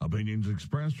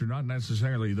expressed are not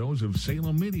necessarily those of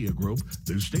Salem Media Group,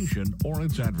 the station, or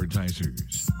its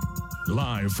advertisers.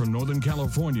 Live from Northern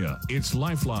California, it's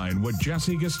Lifeline with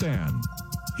Jesse Gastan.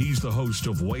 He's the host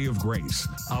of Way of Grace,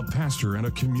 a pastor and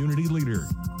a community leader.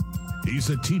 He's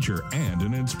a teacher and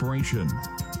an inspiration.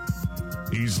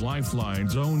 He's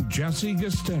Lifeline's own Jesse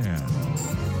Gastan.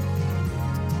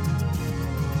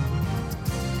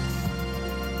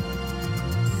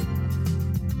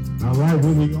 All right,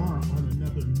 here we are on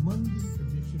another Monday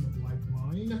edition of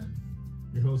Lifeline.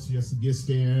 Your host, Jesse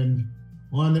Gastan,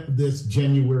 on this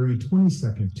January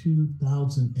 22nd,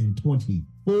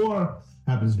 2024.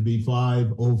 Happens to be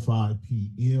 5:05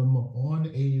 p.m. on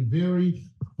a very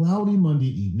cloudy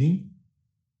Monday evening.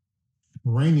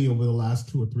 Rainy over the last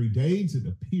 2 or 3 days. It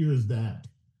appears that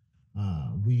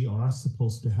we are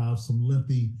supposed to have some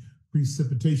lengthy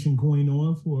precipitation going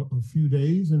on for a few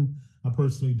days, and I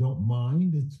personally don't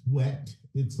mind. It's wet.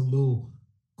 It's a little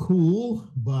cool,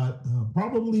 but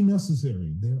probably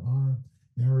necessary. There are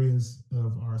areas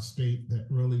of our state that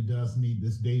really does need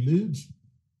this deluge.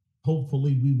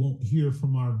 Hopefully we won't hear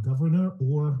from our governor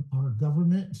or our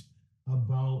government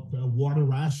about water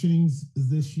rationings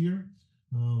this year.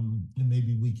 And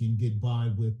maybe we can get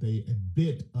by with a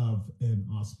bit of an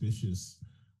auspicious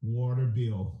water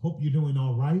bill. Hope you're doing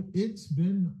all right. It's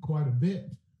been quite a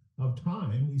bit of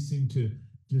time. We seem to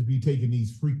just be taking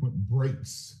these frequent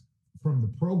breaks from the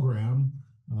program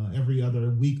every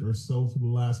other week or so for the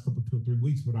last couple, 2 or 3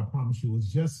 weeks. But I promise you,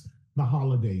 it's just the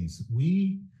holidays.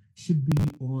 We should be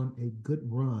on a good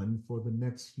run for the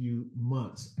next few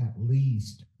months, at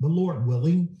least, the Lord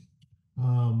willing.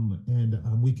 And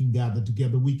we can gather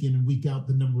together week in and week out.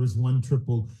 The number is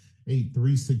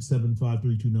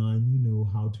 1-888-367-5329. You know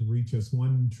how to reach us.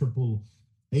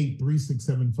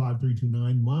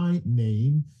 1-888-367-5329. My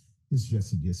name is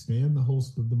Jesse Gastan, the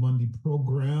host of the Monday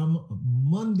program,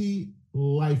 Monday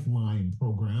Lifeline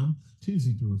program,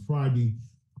 Tuesday through Friday.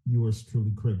 Yours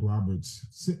truly, Craig Roberts,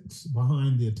 sits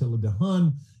behind the Attila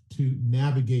DeHun to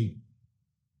navigate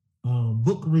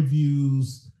book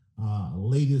reviews,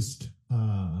 latest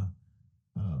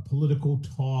political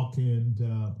talk and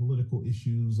political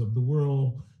issues of the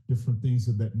world, different things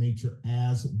of that nature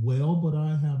as well. But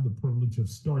I have the privilege of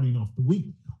starting off the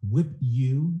week with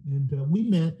you, and we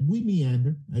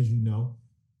meander, as you know,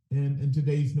 and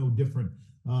today's no different.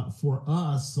 For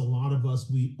us, a lot of us,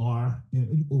 we are,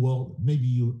 well, maybe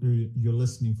you're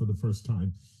listening for the first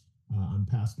time. I'm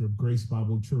pastor of Grace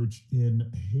Bible Church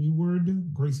in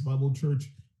Hayward, Grace Bible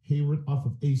Church, Hayward, off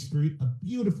of A Street, a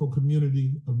beautiful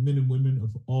community of men and women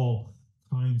of all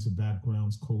kinds of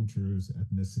backgrounds, cultures,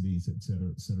 ethnicities, et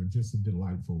cetera, just a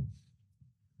delightful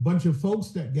bunch of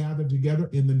folks that gather together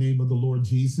in the name of the Lord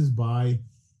Jesus by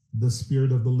the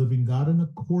Spirit of the living God and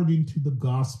according to the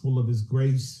gospel of his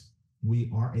grace.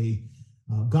 We are a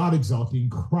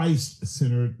God-exalting,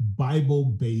 Christ-centered,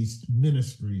 Bible-based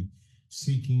ministry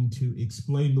seeking to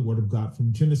explain the word of God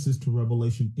from Genesis to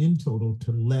Revelation in total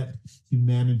to let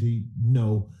humanity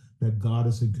know that God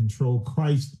is in control,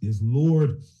 Christ is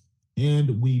Lord,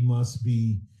 and we must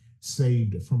be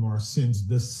saved from our sins.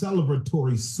 The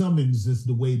celebratory summons is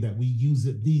the way that we use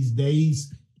it these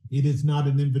days. It is not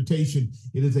an invitation.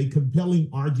 It is a compelling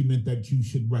argument that you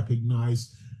should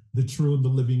recognize the true and the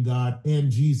living God and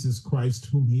Jesus Christ,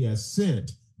 whom he has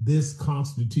sent. This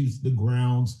constitutes the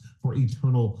grounds for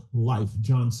eternal life.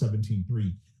 John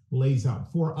 17:3 lays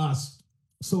out for us.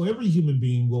 So every human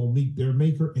being will meet their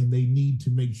maker, and they need to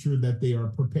make sure that they are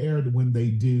prepared when they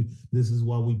do. This is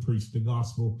why we preach the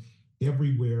gospel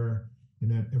everywhere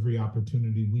and at every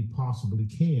opportunity we possibly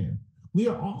can. We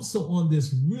are also on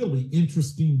this really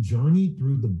interesting journey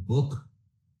through the book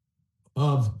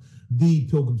of The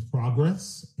Pilgrim's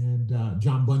Progress, and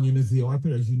John Bunyan is the author,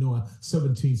 as you know, a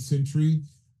 17th century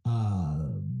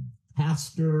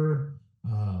pastor,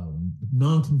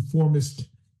 nonconformist,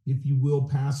 if you will,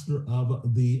 pastor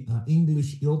of the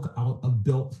English ilk out of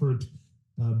Bedford,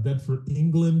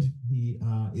 England. He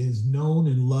is known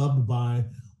and loved by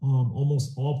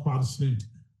almost all Protestant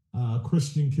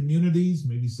Christian communities,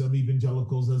 maybe some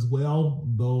evangelicals as well,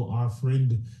 though our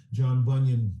friend John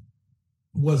Bunyan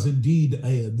was indeed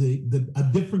a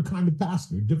different kind of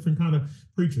pastor, different kind of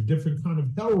preacher, different kind of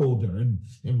heralder. And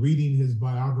reading his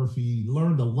biography,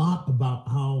 learned a lot about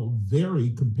how very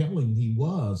compelling he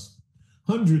was.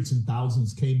 Hundreds and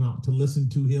thousands came out to listen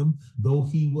to him, though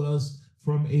he was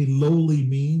from a lowly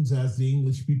means, as the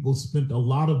English people spent a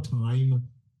lot of time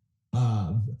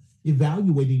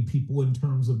evaluating people in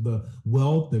terms of the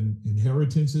wealth and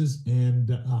inheritances and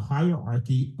a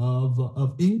hierarchy of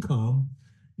income.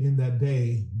 In that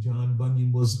day, John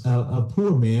Bunyan was a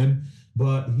poor man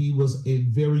but he was a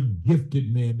very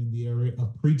gifted man in the area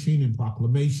of preaching and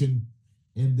proclamation.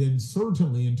 And then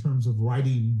certainly in terms of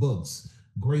writing books,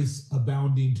 Grace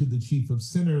Abounding to the Chief of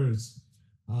Sinners,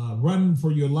 Run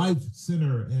for Your Life,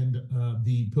 Sinner, and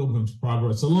The Pilgrim's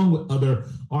Progress, along with other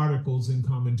articles and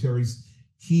commentaries.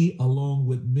 He, along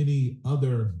with many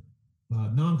other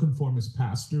nonconformist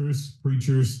pastors,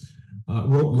 preachers,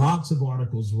 wrote lots of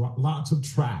articles, lots of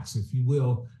tracts, if you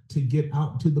will, to get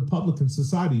out to the public and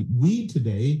society. We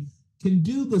today can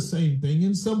do the same thing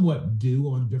and somewhat do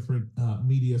on different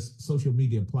social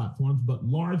media platforms, but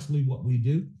largely what we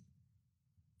do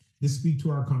is speak to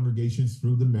our congregations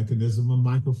through the mechanism of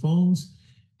microphones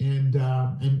and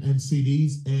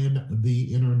CDs and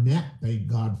the internet. Thank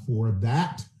God for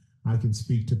that. I can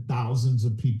speak to thousands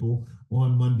of people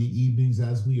on Monday evenings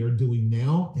as we are doing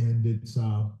now, and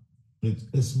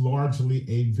it's largely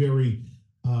a very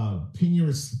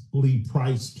penuriously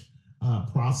priced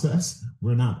process.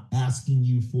 We're not asking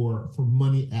you for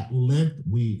money at length.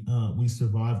 We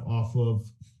survive off of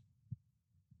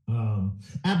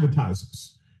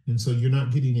advertisers. And so you're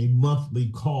not getting a monthly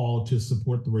call to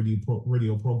support the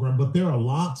radio program, but there are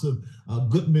lots of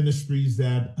good ministries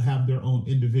that have their own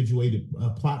individuated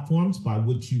platforms by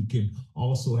which you can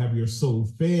also have your soul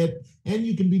fed, and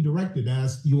you can be directed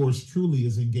as yours truly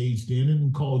is engaged in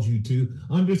and called you to,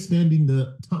 understanding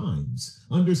the times,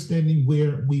 understanding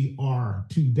where we are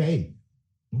today.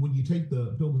 And when you take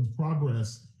the Pilgrim's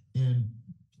Progress and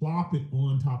plop it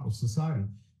on top of society,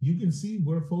 you can see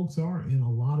where folks are in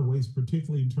a lot of ways,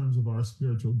 particularly in terms of our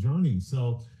spiritual journey.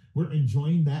 So we're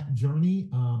enjoying that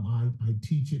journey. I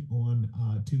teach it on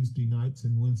Tuesday nights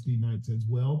and Wednesday nights as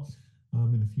well.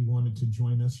 And if you wanted to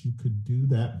join us, you could do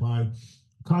that by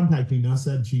contacting us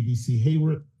at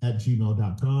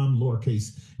gbchayward@gmail.com,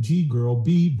 lowercase g girl,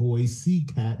 b boy, c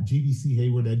cat,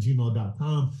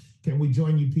 gbchayward@gmail.com. Can we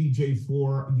join you, PJ,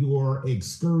 for your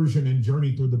excursion and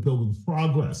journey through the Pilgrim's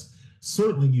Progress?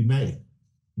 Certainly you may.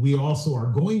 We also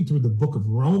are going through the book of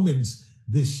Romans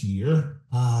this year,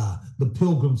 the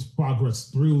Pilgrim's Progress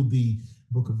through the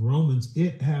book of Romans.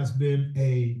 It has been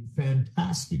a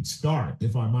fantastic start,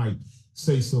 if I might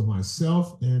say so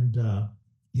myself. And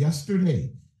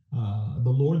yesterday, the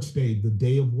Lord's Day, the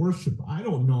day of worship, I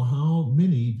don't know how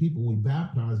many people we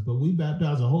baptized, but we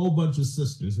baptized a whole bunch of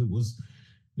sisters. It was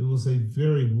a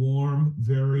very warm,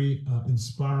 very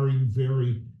inspiring,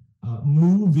 very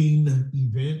moving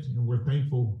event, and we're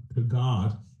thankful to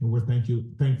God, and we're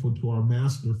thankful to our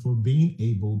Master for being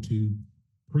able to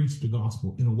preach the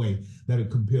gospel in a way that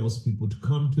it compels people to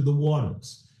come to the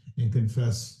waters and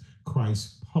confess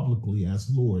Christ publicly as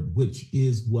Lord, which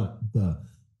is what the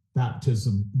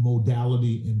baptism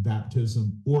modality and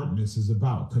baptism ordinance is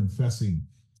about, confessing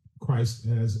Christ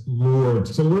as Lord.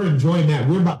 So we're enjoying that.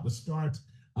 We're about to start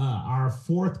our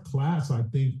fourth class, I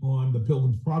think, on the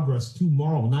Pilgrim's Progress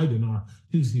tomorrow night in our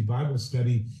Tuesday Bible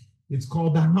study. It's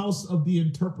called The House of the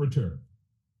Interpreter.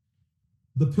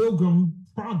 The Pilgrim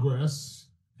Progress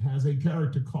has a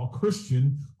character called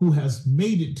Christian who has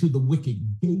made it to the wicket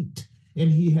gate,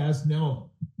 and he has now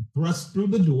thrust through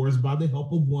the doors by the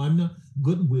help of one,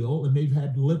 Goodwill, and they've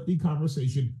had lengthy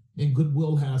conversation, and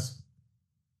Goodwill has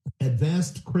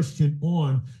advanced Christian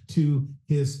on to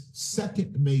his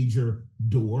second major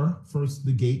door, first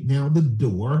the gate, now the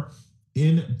door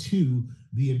into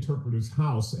the interpreter's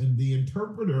house. And the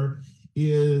interpreter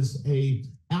is a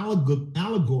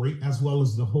allegory, as well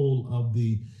as the whole of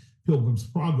the Pilgrim's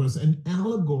Progress, an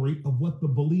allegory of what the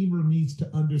believer needs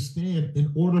to understand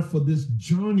in order for this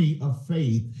journey of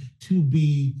faith to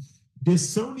be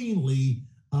discerningly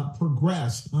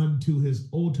progressed unto his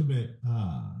ultimate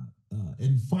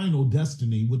and final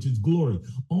destiny, which is glory.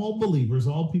 All believers,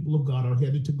 all people of God are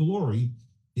headed to glory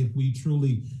if we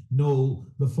truly know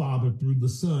the Father through the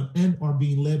Son and are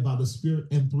being led by the Spirit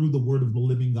and through the word of the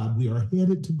living God. We are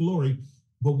headed to glory,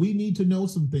 but we need to know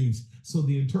some things. So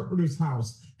the interpreter's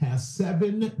house has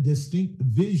 7 distinct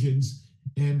visions,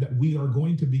 and we are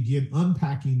going to begin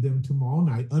unpacking them tomorrow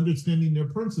night, understanding their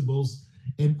principles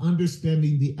and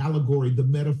understanding the allegory, the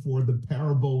metaphor, the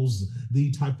parables,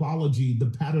 the typology, the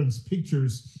patterns,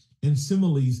 pictures, and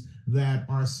similes that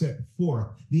are set forth.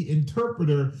 The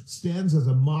interpreter stands as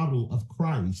a model of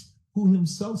Christ, who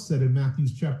himself said in Matthew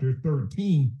chapter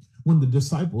 13, when the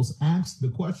disciples asked the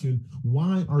question,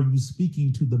 "Why are you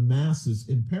speaking to the masses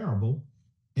in parable?"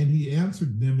 And he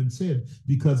answered them and said,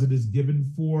 "Because it is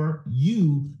given for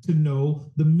you to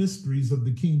know the mysteries of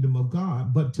the kingdom of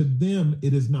God, but to them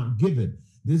it is not given."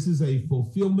 This is a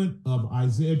fulfillment of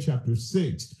Isaiah chapter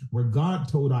 6, where God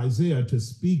told Isaiah to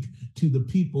speak to the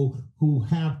people who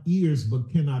have ears but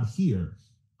cannot hear,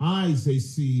 eyes they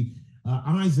see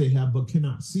eyes they have but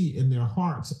cannot see, and their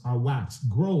hearts are waxed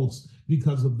gross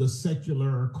because of the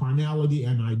secular carnality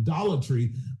and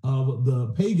idolatry of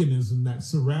the paganism that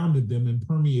surrounded them and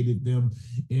permeated them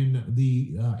in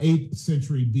the 8th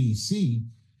century BC.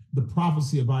 The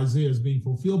prophecy of Isaiah is being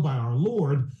fulfilled by our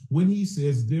Lord when he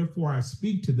says, therefore I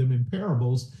speak to them in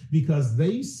parables, because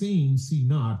they see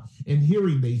not, and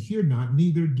hearing they hear not,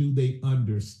 neither do they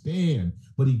understand.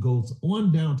 But he goes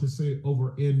on down to say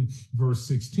over in verse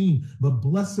 16, but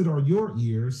blessed are your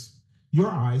ears, your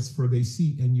eyes, for they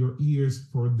see, and your ears,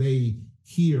 for they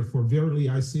hear. For verily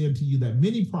I say unto you that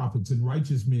many prophets and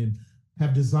righteous men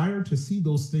have desired to see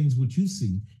those things which you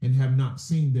see and have not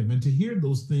seen them, and to hear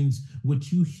those things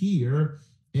which you hear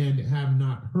and have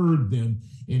not heard them.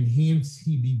 And hence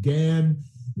he began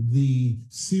the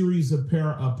series of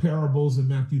parables in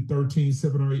Matthew 13,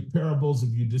 7 or 8 parables,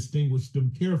 if you distinguish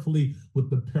them carefully,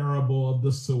 with the parable of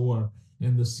the sower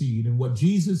and the seed. And what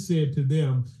Jesus said to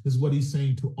them is what he's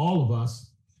saying to all of us.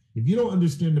 If you don't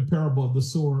understand the parable of the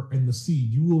sower and the seed,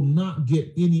 you will not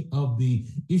get any of the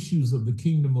issues of the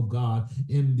kingdom of God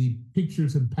in the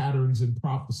pictures and patterns and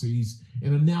prophecies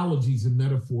and analogies and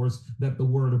metaphors that the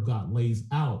word of God lays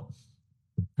out.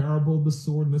 The parable of the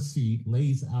sower and the seed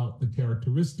lays out the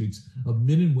characteristics of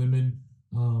men and women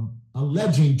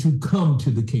alleging to come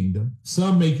to the kingdom,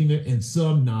 some making it and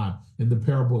some not. And the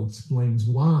parable explains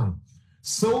why.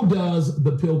 So does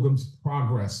the Pilgrim's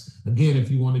Progress. Again,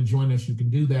 if you want to join us, you can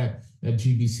do that at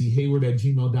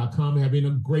gbchayward@gmail.com. Having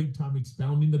a great time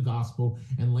expounding the gospel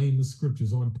and laying the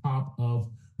scriptures on top of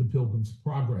the Pilgrim's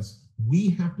Progress.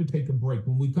 We have to take a break.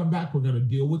 When we come back, we're going to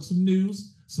deal with some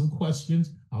news, some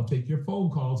questions. I'll take your phone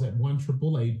calls at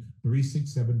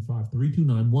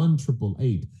 1-888-367-5329,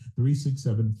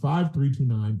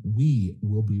 1-888-367-5329. We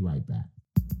will be right back.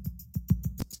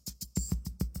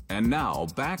 And now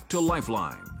back to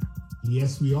Lifeline.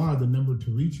 Yes, we are. The number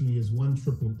to reach me is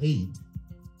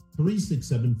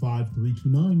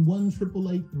 1-888-367-5329,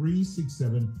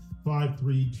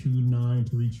 1-888-367-5329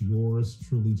 to reach yours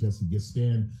truly, Jesse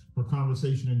Gastan, for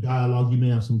conversation and dialogue. You may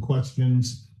have some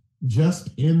questions just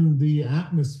in the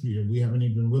atmosphere. We haven't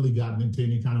even really gotten into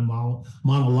any kind of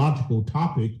monological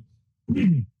topic,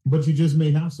 but you just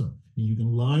may have some. And you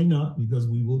can line up, because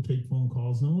we will take phone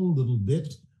calls in a little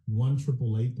bit.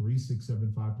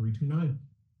 1-888-367-5329.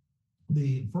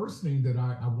 The first thing that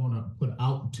I want to put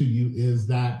out to you is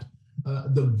that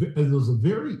there was a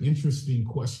very interesting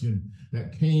question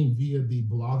that came via the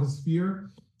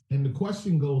blogosphere. And the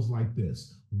question goes like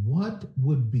this: what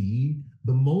would be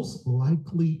the most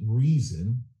likely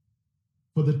reason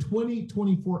for the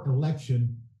 2024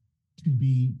 election to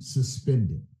be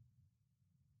suspended?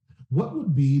 What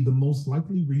would be the most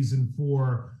likely reason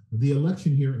for the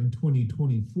election here in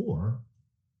 2024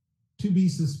 to be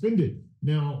suspended?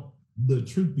 Now, the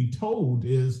truth be told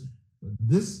is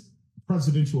this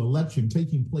presidential election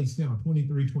taking place now,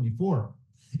 23-24,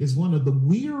 is one of the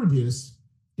weirdest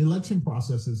election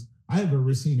processes I have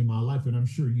ever seen in my life. And I'm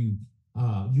sure you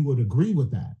would agree with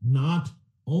that. Not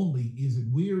only is it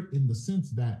weird in the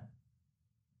sense that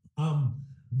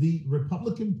the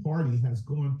Republican Party has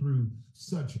gone through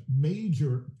such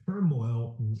major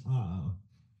turmoil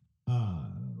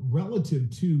relative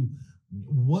to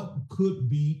what could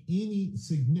be any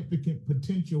significant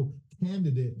potential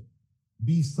candidate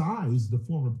besides the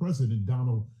former president,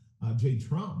 Donald J.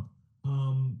 Trump.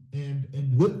 And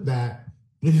with that,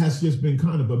 it has just been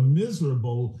kind of a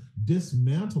miserable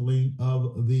dismantling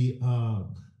of the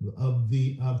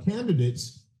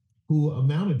candidates, who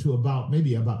amounted to about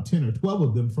 10 or 12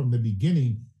 of them from the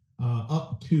beginning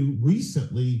up to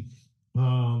recently.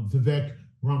 Vivek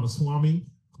Ramaswamy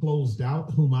closed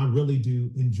out, whom I really do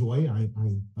enjoy. I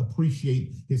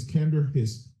appreciate his candor,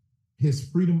 his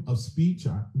freedom of speech.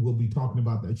 I will be talking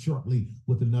about that shortly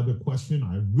with another question.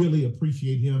 I really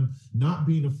appreciate him not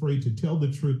being afraid to tell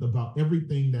the truth about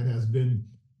everything that has been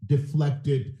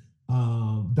deflected,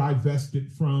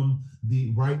 divested from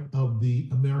the right of the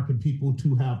American people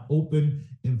to have open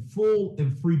and full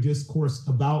and free discourse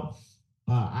about.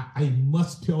 I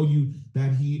must tell you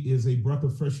that he is a breath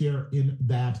of fresh air in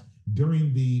that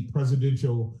during the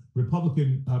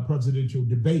Republican presidential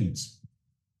debates,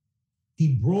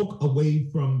 he broke away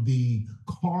from the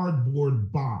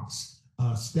cardboard box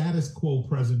status quo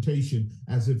presentation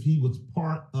as if he was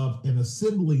part of an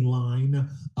assembly line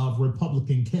of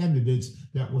Republican candidates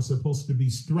that were supposed to be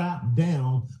strapped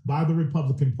down by the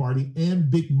Republican Party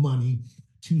and big money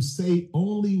to say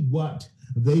only what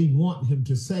they want him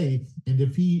to say. And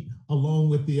if he, along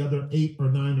with the other 8 or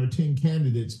 9 or 10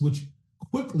 candidates, which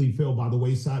quickly fell by the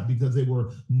wayside because they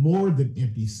were more than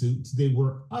empty suits, they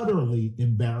were utterly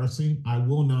embarrassing. I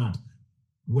will not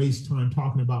waste time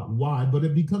talking about why, but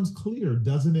it becomes clear,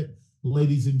 doesn't it,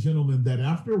 ladies and gentlemen, that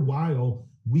after a while,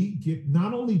 we get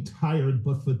not only tired,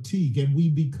 but fatigued, and we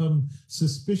become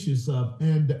suspicious of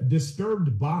and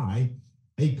disturbed by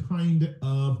a kind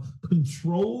of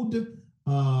controlled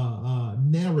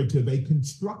narrative, a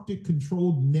constructed,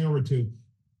 controlled narrative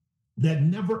that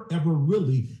never, ever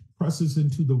really presses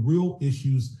into the real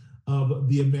issues of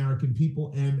the American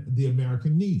people and the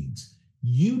American needs.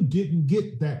 You didn't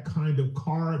get that kind of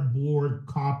cardboard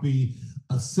copy,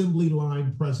 assembly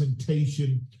line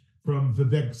presentation from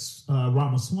Vivek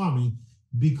Ramaswamy,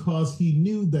 because he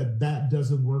knew that that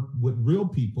doesn't work with real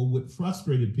people, with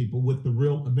frustrated people, with the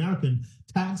real American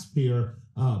taxpayer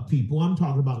people. I'm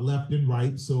talking about left and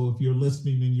right. So if you're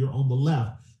listening and you're on the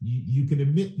left, you can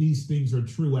admit these things are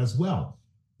true as well.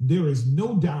 There is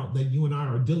no doubt that you and I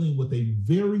are dealing with a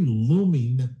very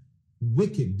looming,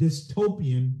 wicked,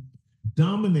 dystopian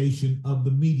domination of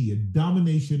the media,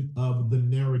 domination of the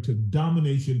narrative,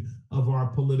 domination of our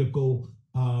political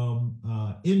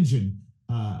engine.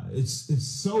 It's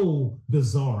so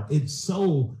bizarre. It's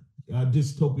so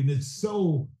dystopian. It's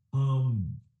so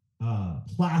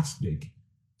plastic,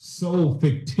 so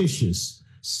fictitious,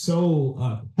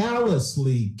 so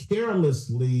callously,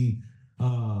 carelessly,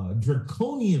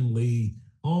 draconianly,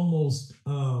 almost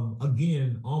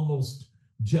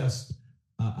just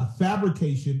a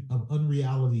fabrication of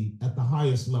unreality at the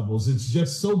highest levels. It's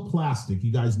just so plastic.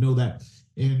 You guys know that.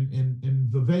 And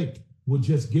Vivek would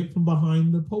just get from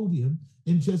behind the podium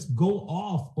and just go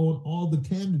off on all the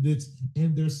candidates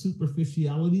and their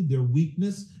superficiality, their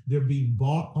weakness. They're being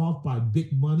bought off by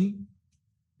big money.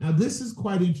 Now, this is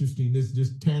quite interesting. This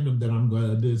tandem that I'm going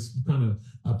to, this kind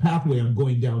of pathway I'm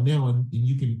going down now, and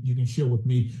you can share with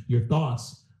me your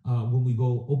thoughts when we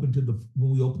open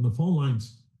the phone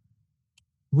lines.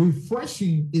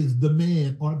 Refreshing is the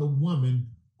man or the woman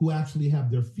who actually have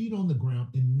their feet on the ground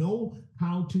and know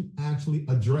how to actually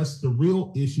address the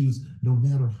real issues, no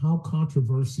matter how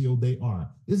controversial they are.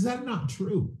 Is that not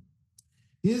true?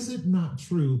 Is it not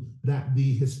true that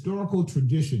the historical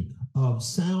tradition of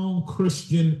sound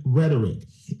Christian rhetoric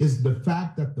is the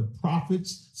fact that the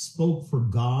prophets spoke for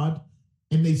God,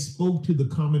 and they spoke to the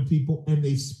common people, and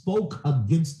they spoke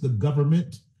against the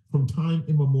government from time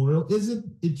immemorial?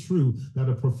 Isn't it true that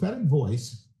a prophetic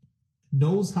voice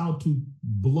knows how to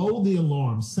blow the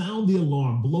alarm, sound the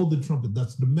alarm, blow the trumpet?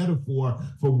 That's the metaphor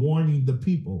for warning the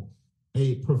people.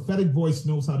 A prophetic voice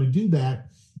knows how to do that,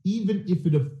 even if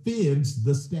it offends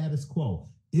the status quo.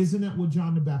 Isn't that what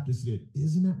John the Baptist did?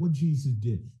 Isn't that what Jesus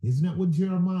did? Isn't that what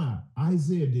Jeremiah,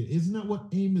 Isaiah did? Isn't that what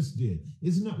Amos did?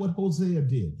 Isn't that what Hosea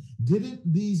did? Didn't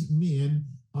these men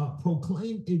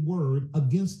proclaim a word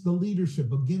against the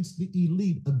leadership, against the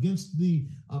elite, against the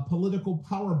political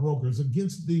power brokers,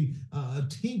 against the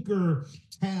Tinker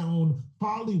Town,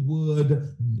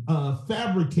 Hollywood,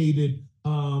 fabricated,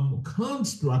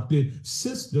 constructed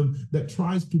system that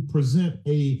tries to present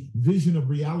a vision of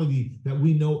reality that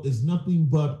we know is nothing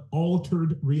but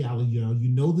altered reality? You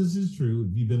know this is true.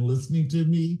 If you've been listening to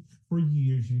me for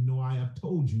years, you know I have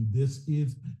told you this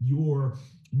is your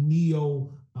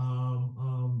neo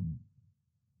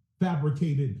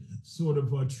fabricated sort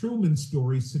of a Truman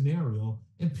story scenario,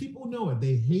 and people know it.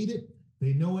 They hate it.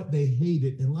 They know it. They hate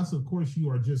it, unless of course you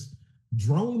are just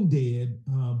drone dead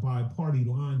by party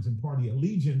lines and party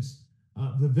allegiance.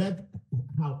 Vivek,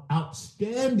 how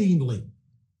outstandingly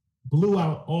blew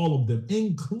out all of them,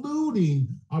 including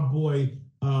our boy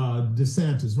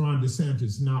DeSantis, Ron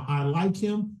DeSantis. Now, I like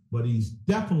him, but he's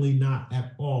definitely not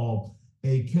at all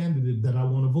a candidate that I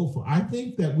want to vote for. I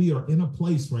think that we are in a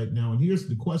place right now, and here's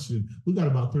the question. We got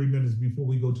about 3 minutes before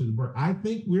we go to the break. I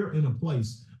think we're in a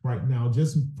place right now,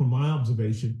 just from my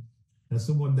observation, as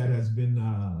someone that has been,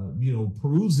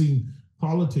 perusing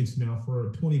politics now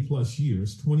for 20 plus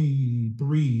years,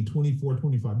 23, 24,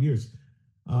 25 years,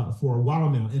 for a while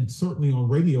now, and certainly on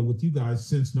radio with you guys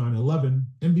since 9/11,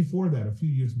 and before that, a few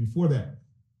years before that.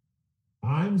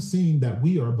 I'm seeing that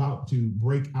we are about to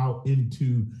break out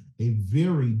into a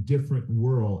very different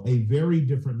world, a very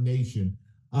different nation,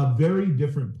 a very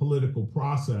different political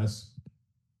process,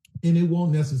 and it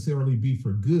won't necessarily be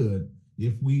for good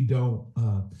if we don't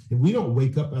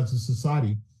wake up as a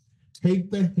society,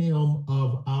 take the helm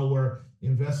of our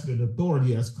invested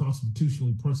authority as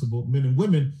constitutionally principled men and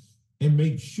women, and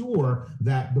make sure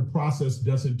that the process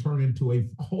doesn't turn into a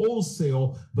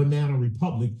wholesale banana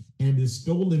republic and is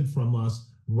stolen from us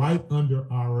right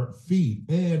under our feet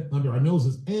and under our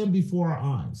noses and before our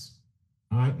eyes.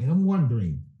 I am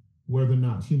wondering whether or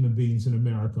not human beings in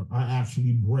America are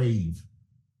actually brave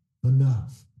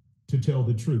enough to tell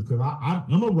the truth, because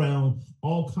I'm around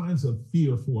all kinds of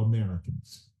fearful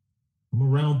Americans. I'm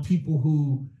around people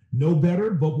who know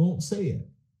better but won't say it.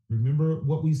 Remember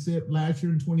what we said last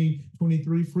year in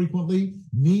 2023 frequently?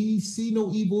 Me see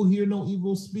no evil, hear no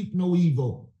evil, speak no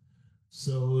evil.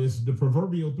 So it's the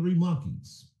proverbial three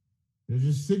monkeys. They're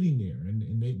just sitting there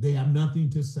and they have nothing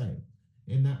to say.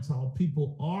 And that's how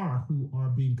people are who are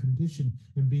being conditioned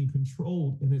and being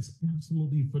controlled. And it's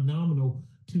absolutely phenomenal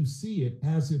to see it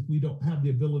as if we don't have the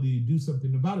ability to do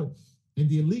something about it. And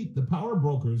the elite, the power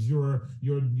brokers, your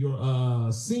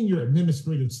senior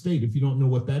administrative state, if you don't know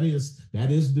what that is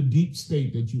the deep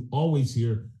state that you always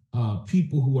hear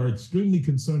people who are extremely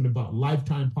concerned about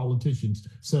lifetime politicians,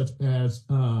 such as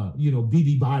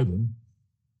B.B. Biden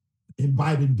and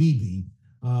Biden BB,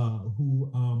 who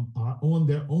are on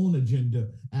their own agenda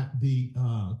at the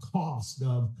cost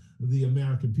of the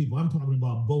American people. I'm talking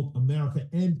about both America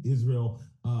and Israel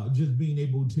just being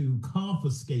able to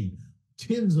confiscate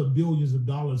tens of billions of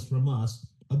dollars from us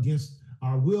against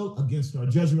our will, against our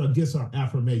judgment, against our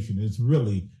affirmation. It's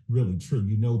really, really true.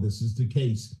 You know this is the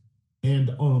case.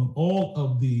 And all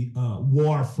of the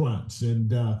war fronts and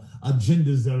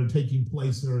agendas that are taking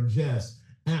place are just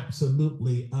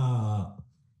absolutely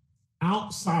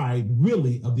outside,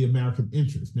 really, of the American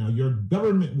interest. Now, your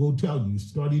government will tell you,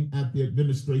 starting at the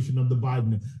administration of the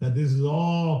Biden, that this is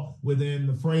all within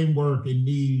the framework and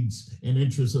needs and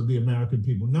interests of the American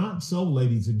people. Not so,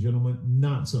 ladies and gentlemen,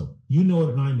 not so. You know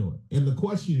it and I know it. And the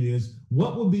question is,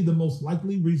 what would be the most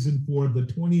likely reason for the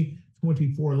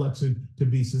 2024 election to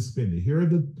be suspended? Here are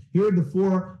the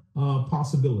four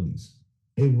possibilities.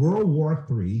 A World War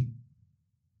III,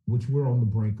 which we're on the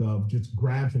brink of, just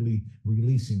gradually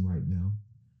releasing right now,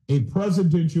 a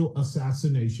presidential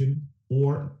assassination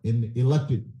or an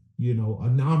elected, a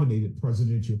nominated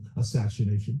presidential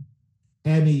assassination,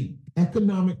 and an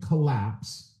economic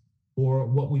collapse, or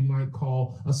what we might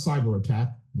call a cyber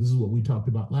attack. This is what we talked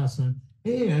about last time,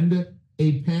 and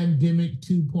a pandemic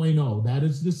 2.0. That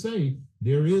is to say,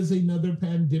 there is another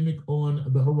pandemic on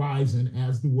the horizon,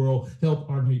 as the World Health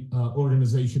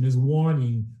Organization is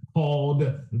warning, called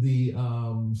the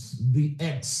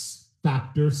X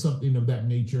factor, something of that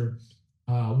nature,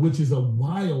 which is a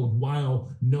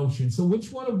wild notion. So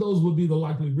which one of those would be the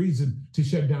likely reason to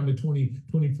shut down the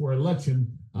 2024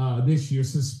 election this year,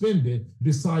 suspended,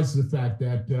 besides the fact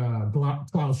that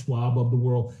Klaus Schwab of the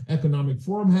World Economic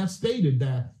Forum has stated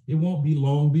that it won't be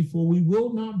long before we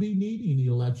will not be needing the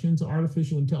elections.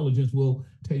 Artificial intelligence will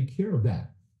take care of that.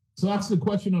 So that's the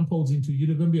question I'm posing to you.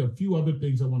 There are going to be a few other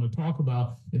things I want to talk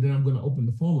about, and then I'm going to open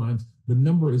the phone lines. The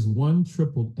number is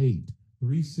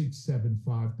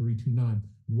 1-888-367-5329.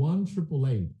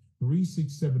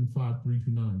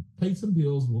 1-888-367-5329. Pay some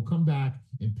bills. We'll come back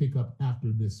and pick up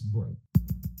after this break.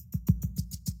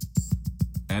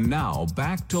 And now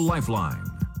back to Lifeline.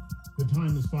 The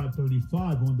time is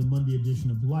 5:35 on the Monday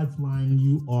edition of Lifeline.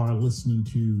 You are listening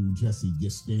to Jesse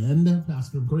Gistand,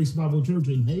 pastor of Grace Bible Church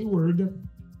in Hayward.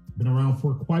 Been around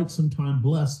for quite some time,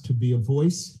 blessed to be a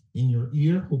voice in your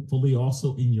ear, hopefully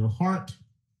also in your heart,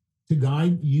 to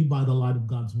guide you by the light of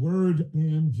God's word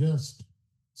and just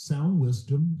sound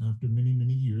wisdom after many,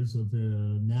 many years of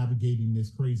navigating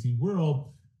this crazy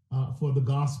world for the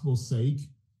gospel's sake.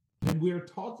 And we're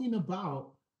talking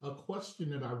about a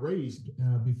question that I raised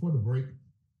before the break.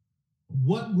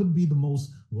 What would be the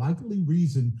most likely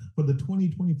reason for the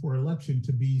 2024 election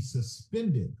to be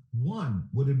suspended? One,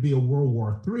 would it be a World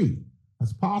War III?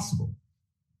 That's possible.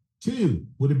 Two,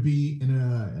 would it be in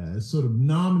a sort of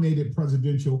nominated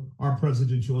presidential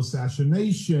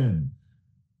assassination?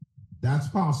 That's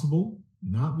possible,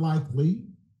 not likely,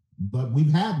 but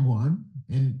we've had one.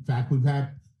 In fact, we've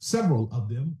had several of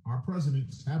them. Our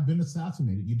presidents have been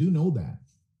assassinated. You do know that.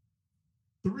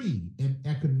 Three, an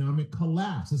economic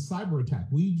collapse, a cyber attack.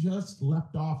 We just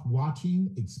left off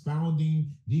watching,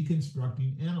 expounding,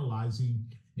 deconstructing, analyzing,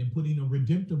 and putting a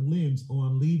redemptive lens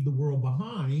on Leave the World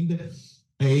Behind,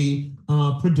 a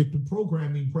predictive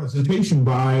programming presentation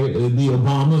by the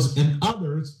Obamas and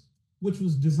others, which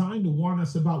was designed to warn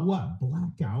us about what?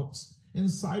 Blackouts and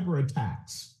cyber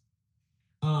attacks.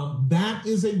 That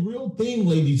is a real thing,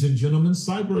 ladies and gentlemen.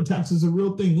 Cyber attacks is a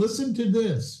real thing. Listen to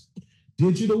this.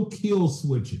 Digital kill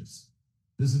switches.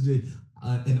 This is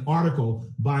an article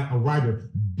by a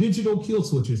writer. Digital kill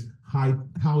switches,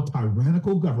 how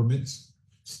tyrannical governments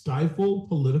stifle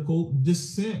political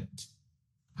dissent.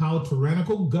 How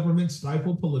tyrannical governments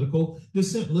stifle political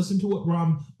dissent. Listen to what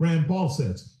Rand Paul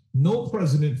says. No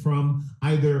president from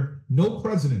either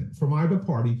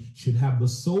party should have the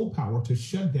sole power to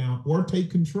shut down or take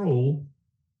control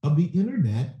of the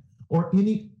internet or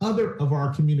any other of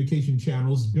our communication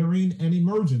channels during an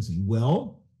emergency.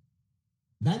 Well,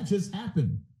 that just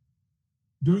happened.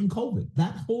 during COVID.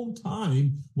 That whole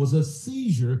time was a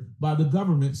seizure by the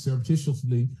government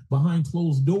surreptitiously behind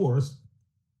closed doors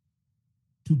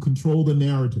to control the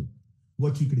narrative,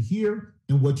 what you could hear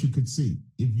and what you could see.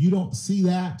 If you don't see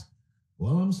that,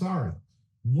 well, I'm sorry.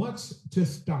 What's to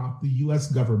stop the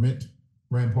U.S. government,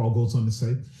 Rand Paul goes on to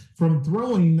say, from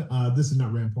throwing, this is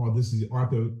not Rand Paul, this is the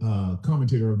author,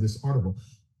 commentator of this article.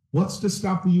 What's to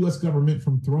stop the U.S. government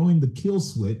from throwing the kill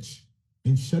switch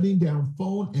and shutting down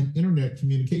phone and internet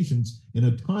communications in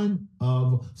a time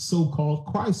of so-called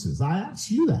crisis? I ask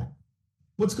you that.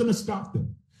 What's going to stop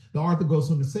them? The author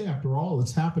goes on to say, after all,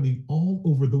 it's happening all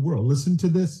over the world. Listen to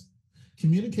this.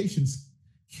 Communications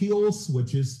kill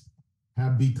switches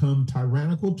have become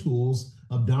tyrannical tools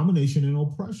of domination and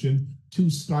oppression to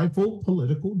stifle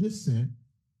political dissent.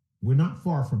 We're not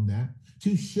far from that.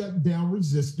 To shut down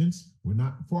resistance. We're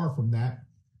not far from that.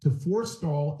 To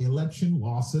forestall election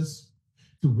losses,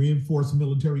 to reinforce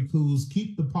military coups,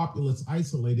 keep the populace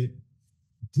isolated,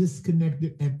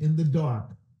 disconnected, and in the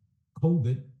dark.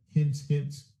 COVID, hints,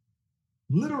 hints,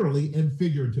 literally and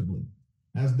figuratively.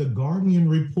 As The Guardian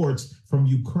reports, from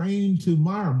Ukraine to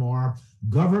Myanmar,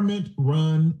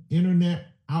 government-run internet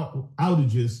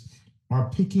outages are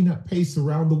picking up pace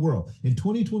around the world. In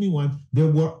 2021, there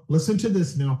were, listen to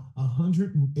this now,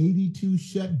 182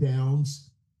 shutdowns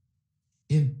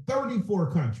in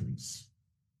 34 countries.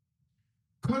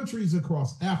 Countries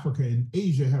across Africa and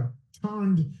Asia have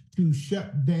turned to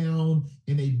shut down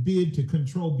in a bid to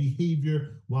control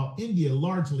behavior, while India,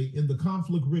 largely in the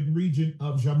conflict-ridden region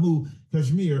of Jammu,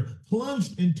 Kashmir,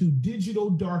 plunged into digital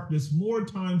darkness more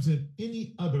times than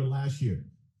any other last year.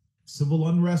 Civil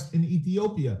unrest in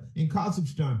Ethiopia and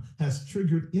Kazakhstan has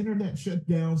triggered internet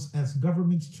shutdowns as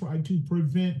governments try to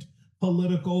prevent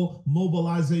political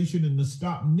mobilization and to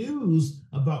stop news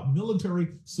about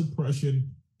military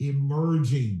suppression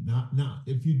emerging. Now,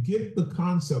 if you get the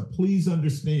concept, please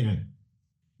understand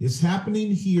it's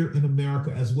happening here in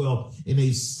America as well in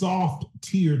a soft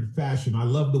tiered fashion. I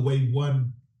love the way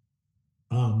one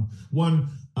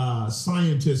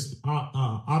scientist,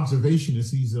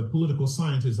 observationist, he's a political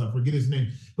scientist, I forget his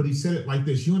name, but he said it like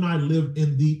this: you and I live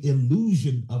in the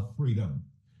illusion of freedom.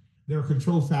 There are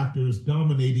control factors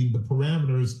dominating the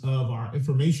parameters of our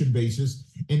information basis.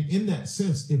 And in that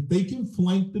sense, if they can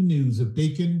flank the news, if they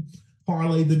can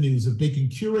parlay the news, if they can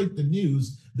curate the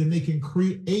news, then they can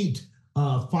create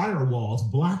firewalls,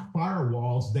 black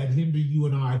firewalls that hinder you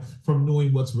and I from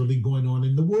knowing what's really going on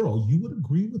in the world. You would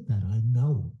agree with that, I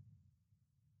know.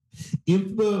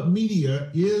 If the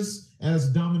media is as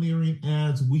domineering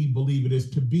as we believe it is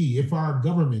to be, if our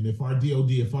government, if our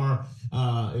DOD,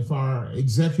 if our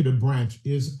executive branch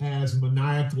is as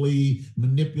maniacally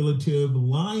manipulative,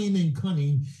 lying and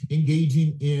cunning,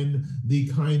 engaging in the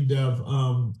kind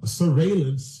of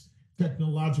surveillance,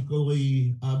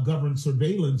 technologically governed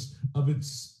surveillance of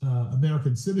its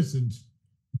American citizens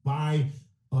by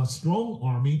strong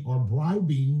arming or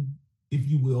bribing, if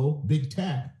you will, big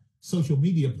tech, social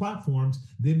media platforms,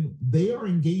 then they are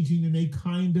engaging in a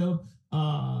kind of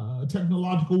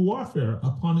technological warfare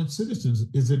upon its citizens.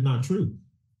 Is it not true?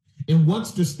 And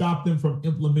what's to stop them from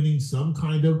implementing some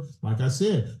kind of, like I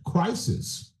said,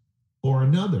 crisis or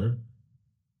another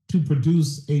to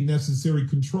produce a necessary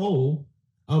control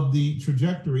of the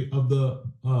trajectory of the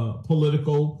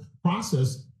political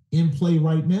process in play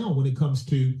right now when it comes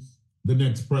to the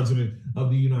next president of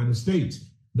the United States?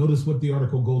 Notice what the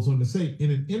article goes on to say. In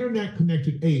an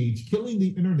internet-connected age, killing the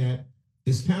internet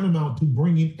is tantamount to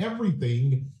bringing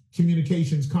everything,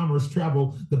 communications, commerce,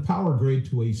 travel, the power grid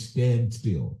to a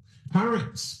standstill.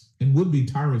 Tyrants and would-be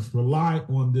tyrants rely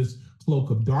on this cloak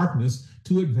of darkness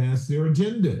to advance their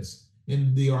agendas.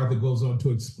 And the author goes on to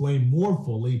explain more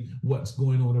fully what's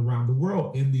going on around the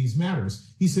world in these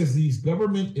matters. He says these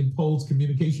government-imposed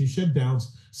communication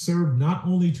shutdowns serve not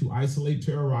only to isolate,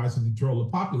 terrorize, and control the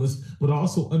populace, but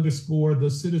also underscore the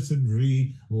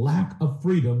citizenry lack of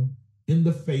freedom in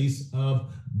the face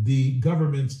of the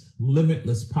government's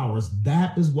limitless powers.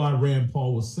 That is why Rand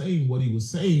Paul was saying what he was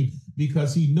saying,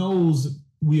 because he knows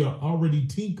we are already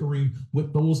tinkering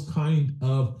with those kind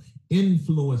of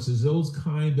influences, those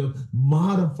kind of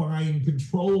modifying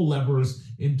control levers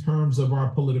in terms of our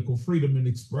political freedom and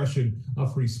expression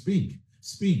of free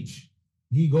speech.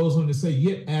 He goes on to say,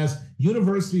 yet as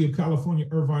University of California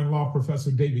Irvine Law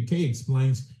professor David Kay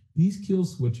explains, these kill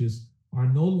switches are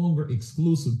no longer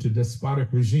exclusive to despotic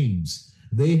regimes.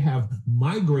 They have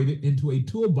migrated into a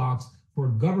toolbox for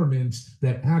governments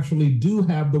that actually do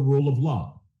have the rule of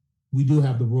law. We do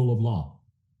have the rule of law.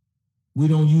 We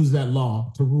don't use that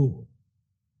law to rule.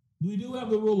 We do have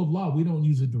the rule of law. We don't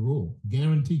use it to rule.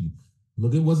 Guarantee you.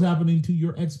 Look at what's happening to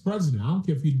your ex-president. I don't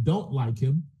care if you don't like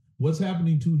him. What's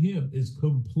happening to him is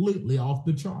completely off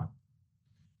the chart.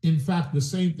 In fact, the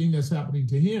same thing that's happening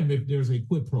to him, if there's a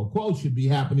quid pro quo, should be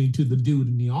happening to the dude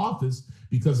in the office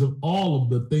because of all of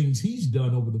the things he's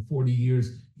done over the 40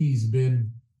 years he's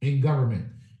been in government.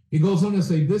 He goes on to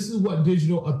say, this is what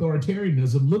digital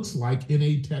authoritarianism looks like in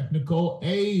a technical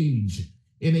age.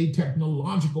 In a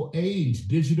technological age,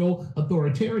 digital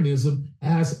authoritarianism,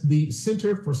 as the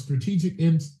Center for Strategic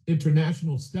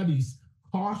International Studies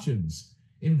cautions,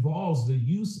 involves the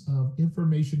use of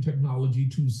information technology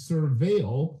to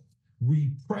surveil,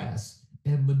 repress,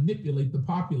 and manipulate the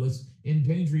populace,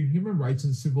 endangering human rights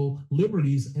and civil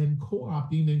liberties, and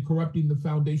co-opting and corrupting the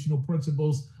foundational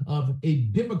principles of a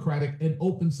democratic and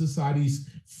open society's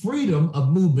freedom of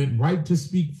movement, right to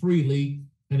speak freely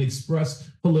and express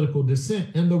political dissent,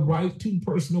 and the right to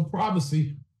personal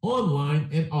privacy online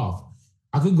and off.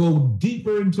 I could go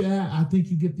deeper into that. I think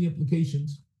you get the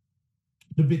implications.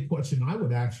 The big question I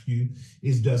would ask you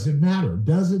is, does it matter?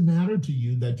 Does it matter to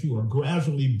you that you are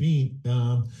gradually being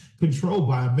controlled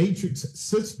by a matrix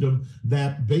system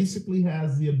that basically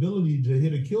has the ability to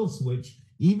hit a kill switch,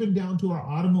 even down to our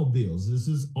automobiles? This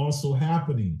is also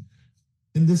happening.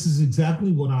 And this is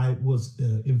exactly what I was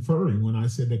inferring when I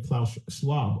said that Klaus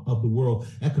Schwab of the World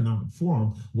Economic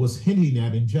Forum was hinting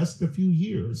at in just a few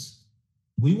years.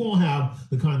 We won't have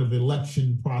the kind of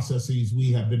election processes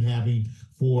we have been having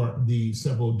for the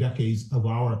several decades of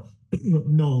our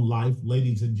known life,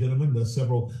 ladies and gentlemen, the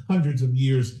several hundreds of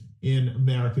years in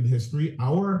American history.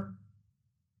 Our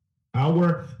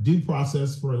due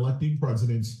process for electing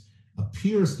presidents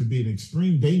appears to be in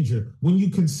extreme danger when you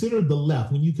consider the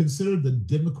left, when you consider the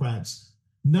Democrats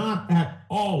not at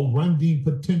all running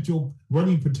potential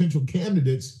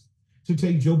candidates to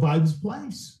take Joe Biden's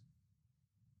place.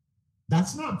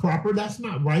 That's not proper. That's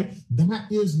not right.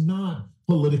 That is not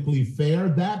politically fair.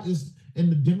 That is,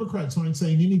 and the Democrats aren't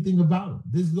saying anything about it.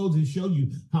 This goes to show you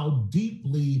how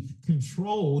deeply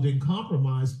controlled and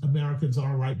compromised Americans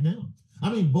are right now. I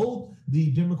mean, both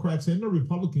the Democrats and the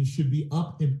Republicans should be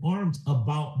up in arms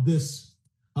about this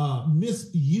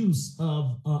misuse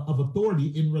of authority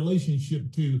in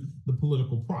relationship to the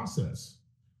political process.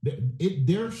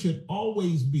 There should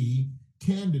always be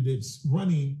candidates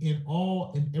running in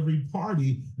all and every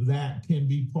party that can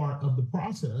be part of the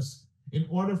process in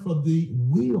order for the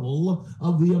will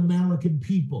of the American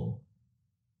people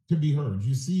to be heard.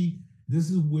 You see, this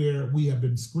is where we have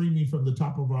been screaming from the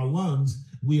top of our lungs.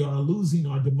 We are losing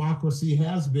our democracy,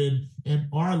 has been and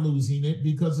are losing it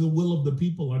because the will of the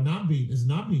people is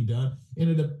not being done. And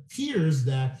it appears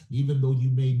that even though you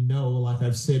may know, like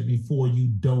I've said before, you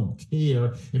don't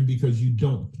care. And because you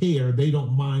don't care, they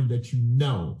don't mind that you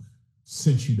know,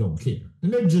 since you don't care.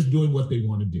 And they're just doing what they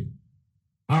want to do.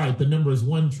 All right, the number is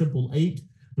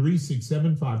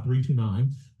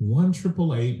 1-888-367-5329.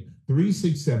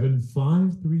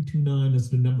 1-888-367-5329 is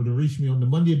the number to reach me on the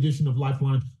Monday edition of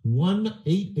Lifeline.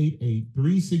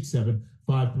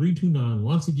 1-888-367-5329.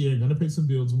 Once again, going to pay some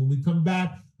bills. When we come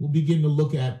back, we'll begin to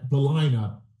look at the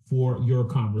lineup for your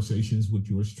conversations with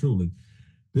yours truly.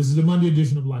 This is the Monday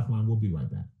edition of Lifeline. We'll be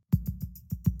right back.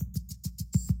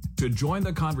 To join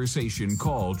the conversation,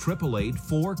 call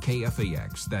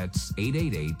 888-4KFAX. That's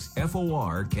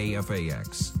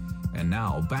 888-FOR-KFAX. And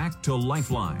now back to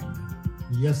Lifeline.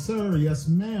 Yes, sir. Yes,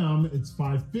 ma'am. It's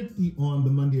 5:50 on the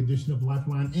Monday edition of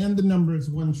Lifeline, and the number is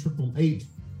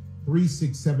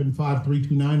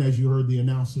 1-888-367-5329. As you heard the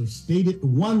announcer stated,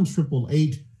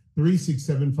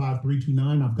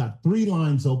 1-888-367-5329. I've got 3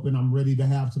 lines open. I'm ready to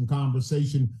have some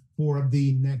conversation for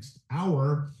the next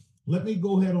hour. Let me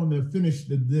go ahead on to finish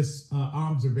this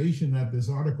observation that this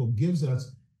article gives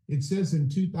us. It says in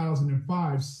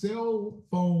 2005, cell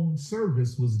phone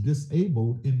service was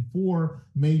disabled in 4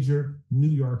 major New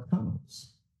York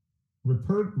tunnels,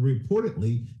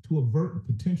 reportedly to avert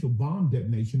potential bomb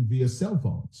detonation via cell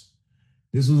phones.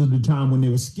 This was at the time when they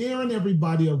were scaring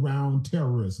everybody around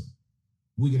terrorism.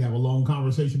 We could have a long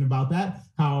conversation about that,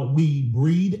 how we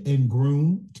breed and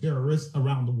groom terrorists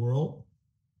around the world,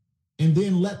 and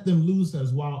then let them loose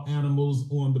as wild animals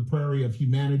on the prairie of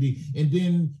humanity, and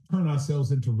then turn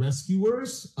ourselves into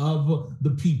rescuers of the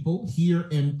people here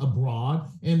and abroad,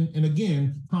 and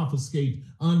again, confiscate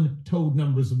untold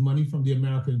numbers of money from the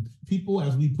American people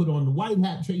as we put on the white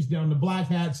hat, chase down the black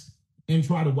hats, and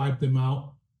try to wipe them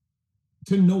out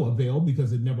to no avail,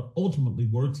 because it never ultimately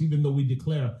works. Even though we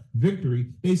declare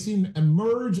victory, they seem to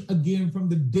emerge again from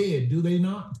the dead, do they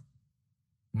not?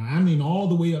 Now, I mean, all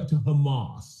the way up to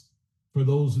Hamas. For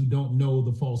those who don't know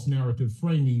the false narrative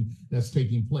framing that's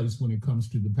taking place when it comes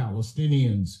to the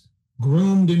Palestinians,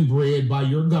 groomed and bred by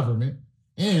your government,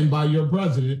 and by your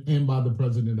president and by the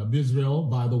president of Israel,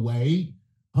 by the way.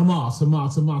 Hamas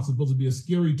is supposed to be a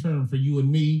scary term for you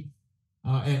and me.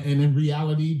 And in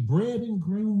reality, bred and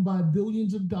grown by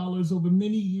billions of dollars over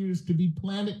many years to be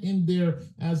planted in there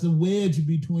as a wedge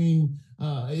between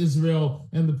Israel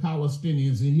and the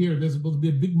Palestinians. And here, there's supposed to be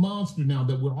a big monster now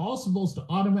that we're all supposed to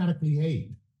automatically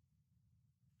hate.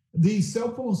 The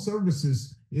cell phone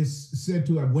services is said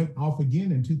to have went off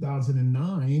again in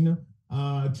 2009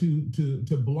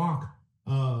 to block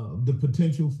the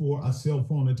potential for a cell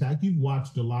phone attack. You've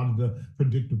watched a lot of the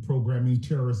predictive programming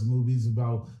terrorist movies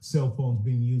about cell phones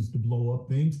being used to blow up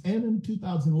things. And in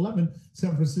 2011,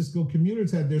 San Francisco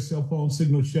commuters had their cell phone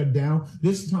signal shut down,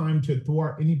 this time to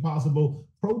thwart any possible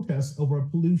protests over a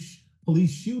police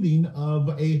shooting of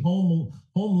a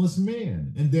homeless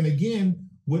man. And then again,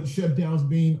 with shutdowns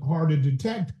being hard to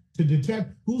detect,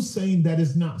 who's saying that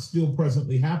is not still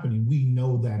presently happening? We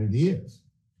know that it is.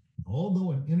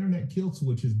 Although an internet kill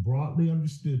switch is broadly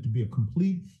understood to be a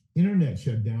complete internet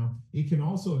shutdown, it can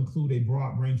also include a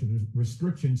broad range of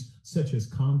restrictions such as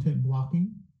content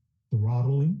blocking,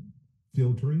 throttling,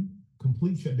 filtering,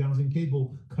 complete shutdowns, and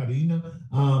cable cutting,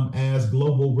 as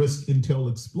Global Risk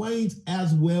Intel explains,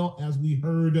 as well as we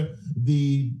heard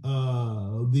the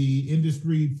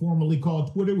industry formerly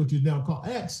called Twitter, which is now called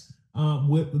X,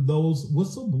 with those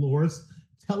whistleblowers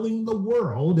telling the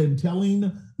world and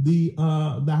telling the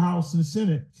House and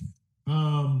Senate,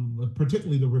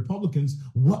 particularly the Republicans,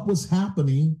 what was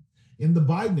happening in the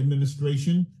Biden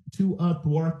administration to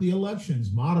thwart the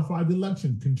elections, modify the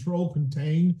election, control,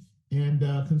 contain, and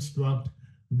construct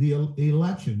the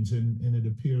elections. And it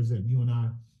appears that you and I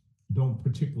don't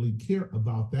particularly care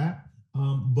about that.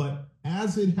 But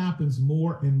as it happens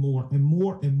more and more and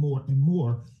more and more and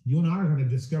more, you and I are going to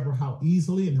discover how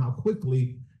easily and how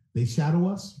quickly they shadow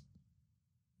us,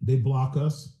 they block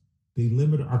us, they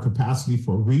limit our capacity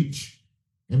for reach,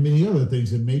 and many other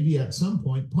things, and maybe at some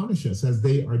point punish us, as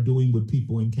they are doing with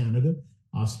people in Canada,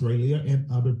 Australia, and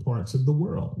other parts of the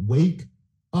world. Wake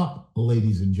up,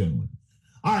 ladies and gentlemen.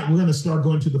 All right, we're going to start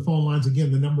going to the phone lines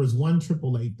again. The number is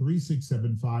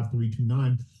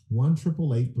 1-888-367-5329,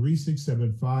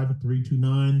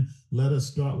 1-888-367-5329. Let us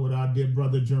start with our dear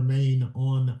brother Jermaine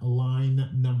on line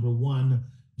number one.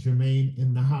 Jermaine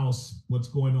in the house. What's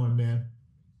going on, man?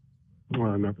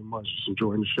 Well, nothing much. Just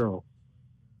enjoying the show.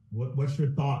 What's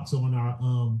your thoughts on our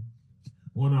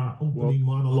opening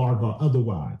monologue or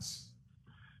otherwise?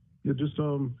 Yeah, just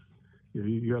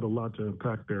you had a lot to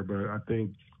unpack there, but I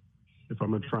think if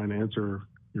I'm gonna try and answer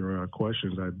your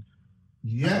questions, I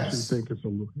actually think it's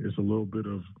a little bit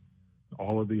of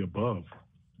all of the above.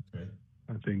 Okay.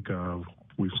 I think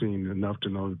we've seen enough to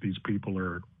know that these people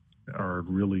are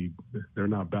really, they're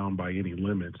not bound by any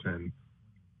limits, and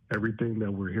everything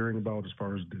that we're hearing about as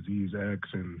far as disease X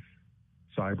and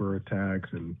cyber attacks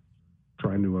and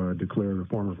trying to declare the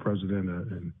former president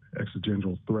an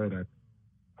existential threat, I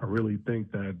really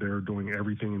think that they're doing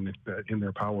everything in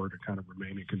their power to kind of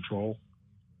remain in control.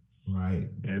 Right.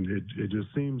 And it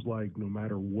just seems like no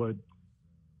matter what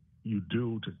you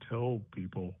do to tell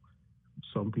people,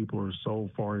 some people are so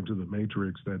far into the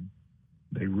matrix that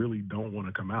they really don't want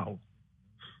to come out.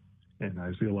 And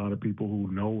I see a lot of people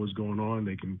who know what's going on.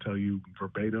 They can tell you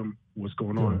verbatim what's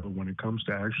going on. But when it comes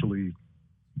to actually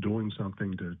doing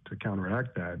something to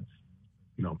counteract that,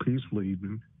 peacefully,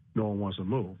 no one wants to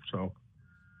move. So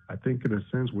I think in a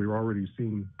sense, we're already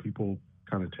seeing people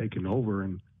kind of taking over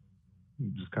and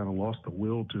just kind of lost the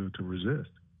will to resist.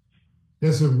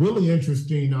 That's a really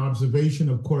interesting observation.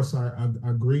 Of course, I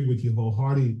agree with you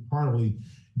wholeheartedly,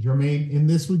 Jermaine, in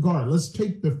this regard. Let's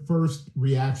take the first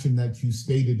reaction that you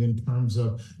stated in terms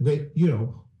of,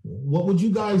 what would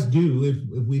you guys do if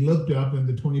we looked up and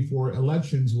the 24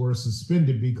 elections were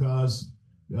suspended because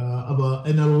of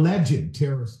an alleged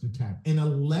terrorist attack, an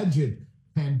alleged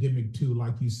pandemic too,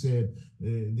 like you said,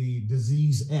 the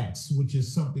disease X, which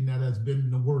is something that has been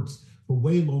in the works for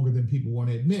way longer than people want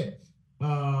to admit,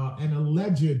 an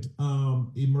alleged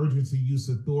emergency use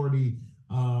authority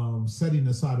setting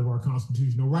aside of our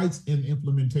constitutional rights and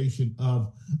implementation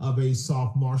of a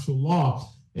soft martial law.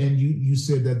 And you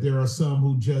said that there are some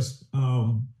who just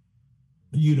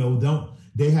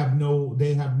they have no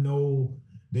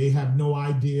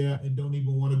idea and don't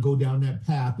even want to go down that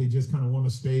path. They just kind of want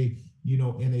to stay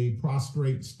in a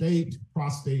prostrate state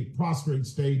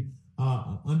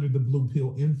under the blue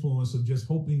pill influence of just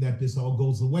hoping that this all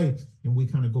goes away and we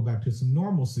kind of go back to some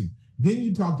normalcy. Then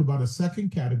you talked about a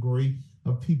second category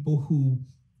of people who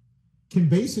can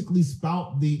basically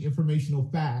spout the informational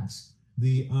facts,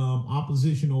 the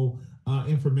oppositional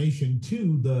information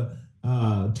to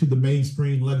to the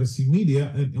mainstream legacy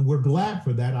media, and we're glad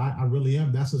for that. I really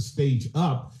am. That's a stage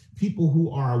up. People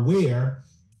who are aware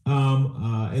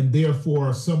and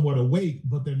therefore somewhat awake,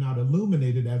 but they're not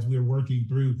illuminated as we're working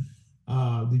through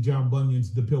the John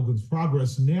Bunyan's The Pilgrim's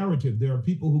Progress narrative. There are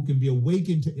people who can be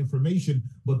awakened to information,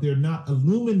 but they're not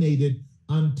illuminated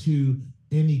unto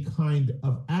any kind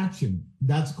of action.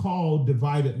 That's called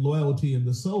divided loyalty in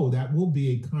the soul. That will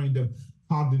be a kind of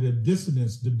cognitive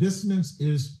dissonance. The dissonance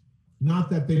is not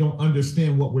that they don't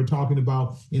understand what we're talking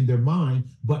about in their mind,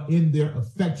 but in their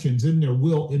affections, in their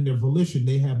will, in their volition.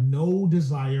 They have no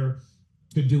desire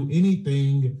to do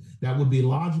anything that would be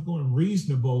logical and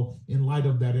reasonable in light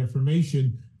of that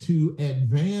information to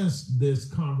advance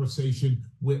this conversation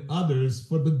with others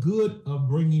for the good of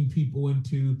bringing people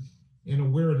into an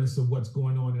awareness of what's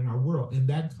going on in our world. And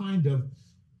that kind of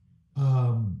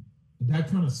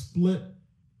split,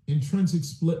 intrinsic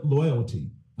split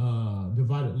loyalty,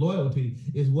 divided loyalty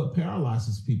is what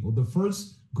paralyzes people. The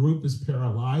first group is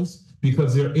paralyzed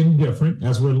because they're indifferent,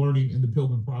 as we're learning in the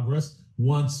Pilgrim Progress.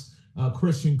 Once a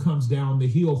Christian comes down the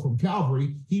hill from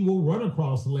Calvary, he will run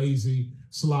across lazy,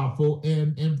 slothful,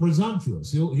 and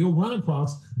presumptuous. He'll run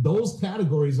across those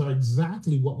categories. Are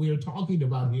exactly what we are talking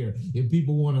about here. If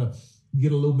people want to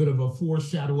get a little bit of a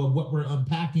foreshadow of what we're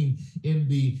unpacking in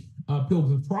the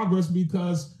Pilgrim's Progress,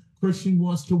 because Christian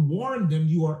wants to warn them,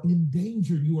 you are in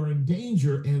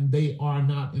danger, and they are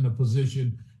not in a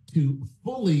position to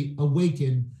fully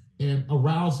awaken and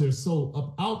arouse their soul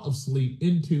up out of sleep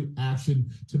into action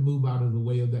to move out of the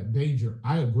way of that danger.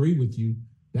 I agree with you.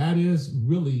 That is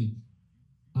really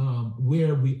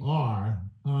where we are.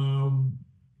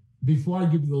 Before I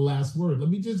give you the last word, let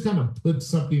me just kind of put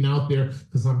something out there,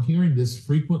 because I'm hearing this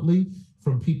frequently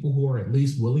from people who are at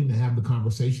least willing to have the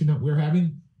conversation that we're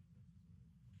having.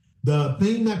 The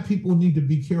thing that people need to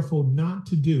be careful not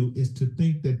to do is to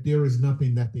think that there is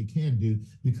nothing that they can do,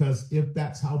 because if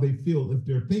that's how they feel, if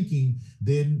they're thinking,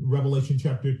 then Revelation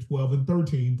chapter 12 and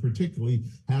 13 particularly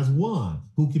has one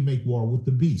who can make war with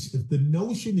the beast. If the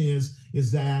notion is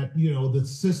that, the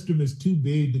system is too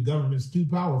big, the government's too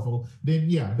powerful,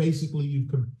 then yeah, basically you've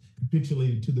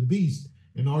capitulated to the beast.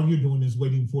 And all you're doing is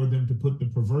waiting for them to put the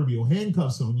proverbial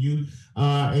handcuffs on you,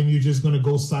 and you're just going to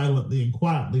go silently and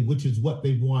quietly, which is what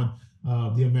they want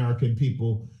the American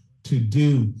people to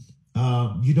do.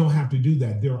 You don't have to do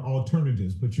that. There are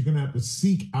alternatives, but you're going to have to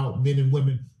seek out men and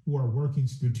women who are working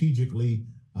strategically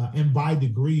and by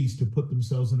degrees to put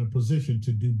themselves in a position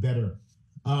to do better.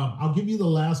 I'll give you the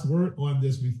last word on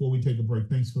this before we take a break.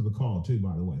 Thanks for the call, too,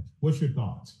 by the way. What's your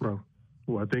thoughts? Bro.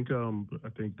 Well, I think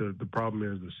the problem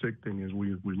is, the sick thing is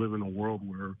we live in a world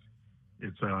where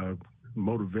it's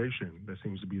motivation that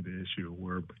seems to be the issue,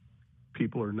 where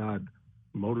people are not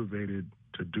motivated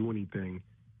to do anything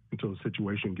until the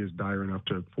situation gets dire enough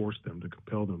to force them, to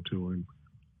compel them to. And,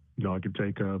 I could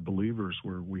take believers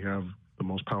where we have the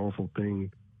most powerful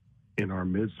thing in our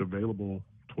midst available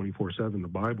 24/7, the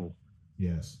Bible.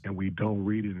 Yes. And we don't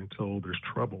read it until there's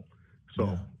trouble.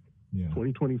 So yeah.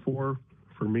 2024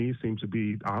 for me seems to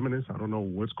be ominous. I don't know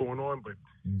what's going on, but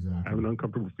exactly. I have an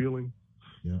uncomfortable feeling.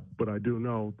 Yeah. But I do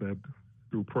know that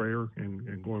through prayer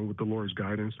and going with the Lord's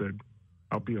guidance that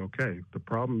I'll be okay. The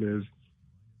problem is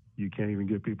you can't even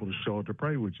get people to show up to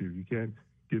pray with you. You can't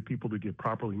get people to get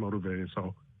properly motivated.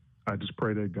 So I just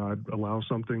pray that God allows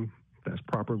something that's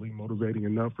properly motivating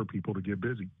enough for people to get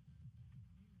busy.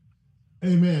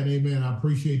 Amen. Amen. I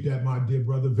appreciate that, my dear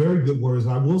brother. Very good words.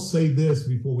 I will say this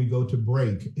before we go to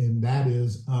break, and that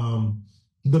is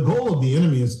the goal of the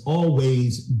enemy is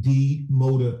always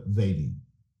demotivating.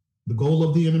 The goal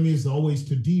of the enemy is always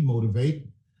to demotivate.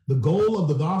 The goal of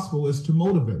the gospel is to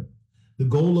motivate. The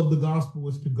goal of the gospel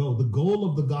is to go. The goal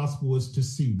of the gospel is to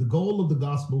see. The goal of the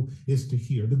gospel is to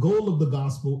hear. The goal of the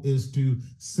gospel is to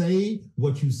say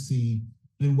what you see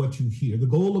and what you hear. The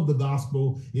goal of the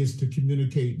gospel is to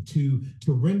communicate, to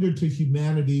render to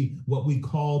humanity what we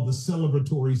call the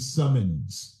celebratory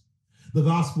summons. The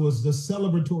gospel is the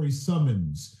celebratory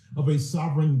summons of a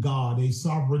sovereign God, a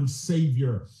sovereign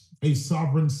Savior, a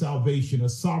sovereign salvation, a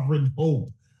sovereign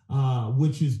hope,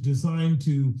 which is designed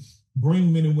to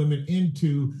bring men and women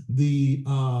into the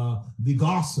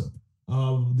gossip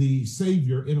of the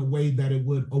Savior in a way that it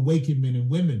would awaken men and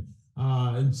women.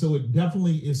 And so it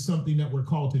definitely is something that we're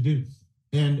called to do.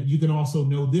 And you can also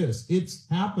know this, it's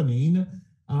happening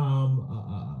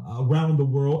around the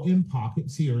world in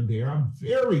pockets here and there. I'm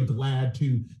very glad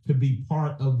to be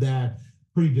part of that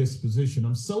predisposition.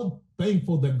 I'm so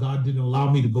thankful that God didn't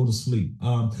allow me to go to sleep.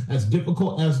 As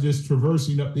difficult as this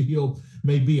traversing up the hill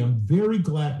may be, I'm very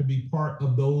glad to be part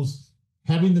of those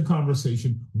having the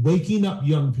conversation, waking up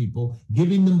young people,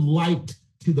 giving them light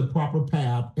to the proper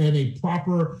path and a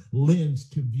proper lens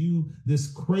to view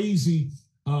this crazy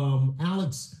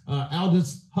Aldous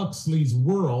Huxley's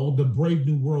world, the brave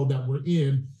new world that we're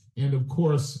in. And of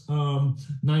course,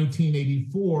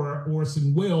 1984,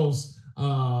 Orson Welles,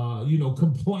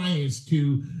 compliance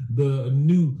to the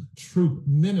new troop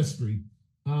ministry.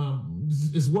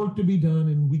 There's work to be done,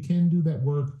 and we can do that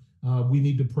work. We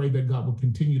need to pray that God will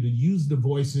continue to use the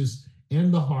voices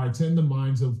and the hearts and the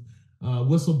minds of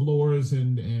whistleblowers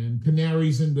and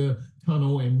canaries in the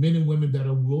tunnel and men and women that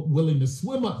are willing to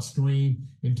swim upstream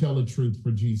and tell the truth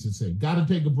for Jesus' sake. Got to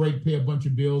take a break, pay a bunch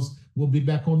of bills. We'll be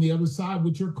back on the other side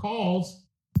with your calls.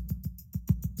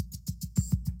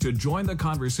 To join the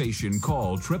conversation,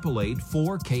 call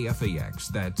 888-4KFAX.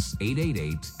 That's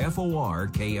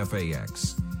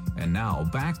 888-FOR-KFAX. And now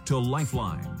back to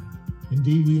Lifeline.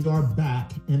 Indeed, we are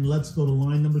back, and let's go to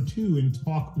line number 2 and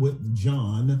talk with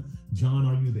John. John,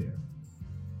 are you there?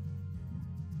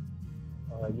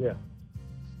 Yeah.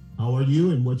 How are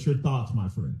you, and what's your thoughts, my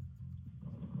friend?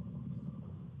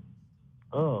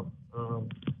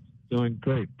 Doing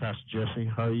great, Pastor Jesse.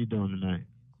 How are you doing tonight?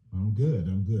 I'm good.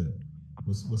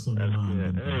 What's on your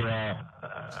mind? Hey,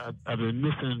 I've been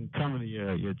missing coming to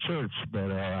your church,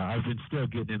 but I've been still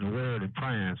getting in the Word and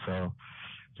praying. So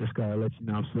just gotta let you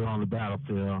know I'm still on the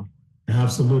battlefield.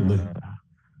 Absolutely.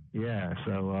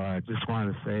 So I just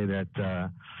wanted to say that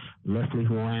Leslie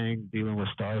Huang, dealing with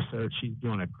Star Search, she's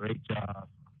doing a great job.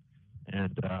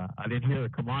 And I didn't hear her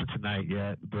come on tonight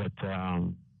yet, but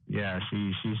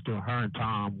she's doing. Her and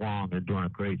Tom Wong are doing a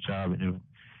great job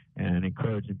and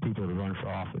encouraging people to run for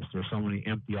office. There's so many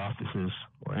empty offices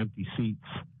or empty seats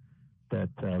that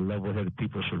level-headed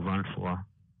people should run for.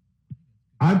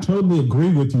 I totally agree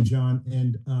with you, John,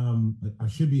 and I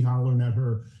should be hollering at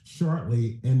her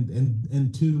shortly.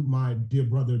 And to my dear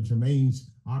brother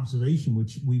Jermaine's observation,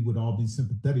 which we would all be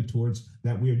sympathetic towards,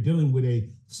 that we are dealing with a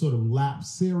sort of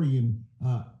lapsarian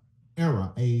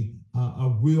era, a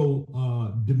real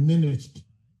diminished,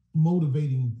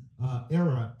 motivating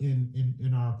era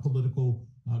in our political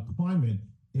climate.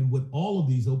 And with all of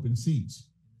these open seats,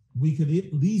 we can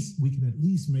at least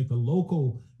make a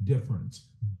local difference,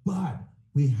 but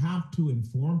we have to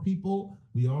inform people.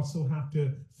 We also have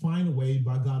to find a way,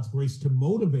 by God's grace, to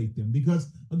motivate them, because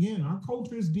again, our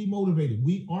culture is demotivated.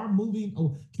 We are moving.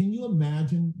 Oh, can you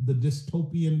imagine the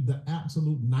dystopian, the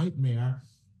absolute nightmare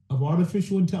of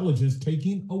artificial intelligence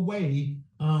taking away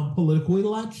political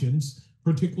elections,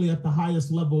 particularly at the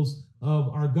highest levels of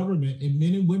our government, and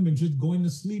men and women just going to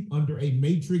sleep under a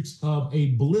matrix of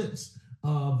a blitz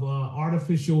of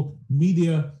artificial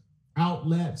media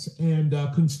outlets and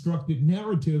constructed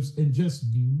narratives, and just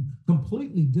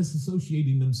completely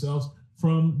disassociating themselves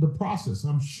from the process.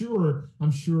 I'm sure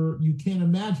you can't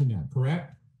imagine that,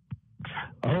 correct?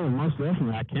 Oh, most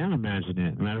definitely. I can imagine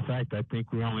it. Matter of fact, I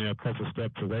think we're only a couple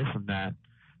steps away from that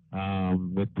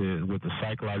with the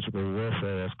psychological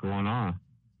warfare that's going on.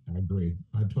 I agree.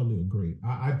 I totally agree.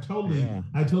 I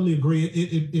totally agree.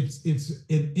 It's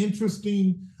an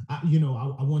interesting. I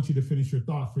want you to finish your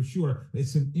thought for sure.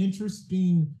 It's an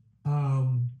interesting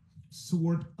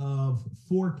sort of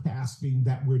forecasting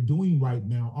that we're doing right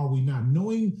now, are we not?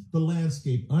 Knowing the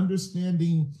landscape,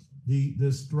 understanding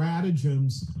the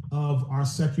stratagems of our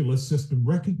secular system,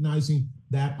 recognizing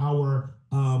that our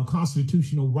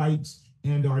constitutional rights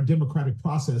and our democratic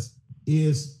process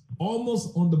is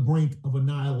almost on the brink of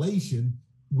annihilation.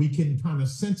 We can kind of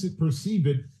sense it, perceive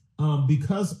it,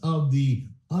 because of the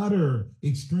utter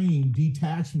extreme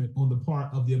detachment on the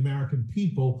part of the American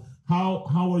people. How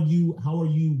are you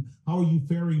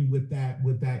faring with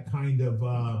that kind of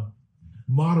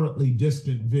moderately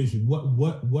distant vision?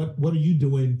 What are you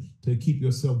doing to keep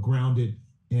yourself grounded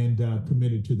and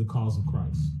committed to the cause of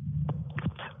Christ?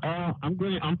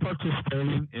 I'm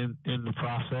participating in the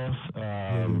process.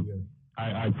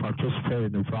 I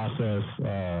participated in the process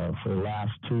for the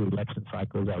last 2 election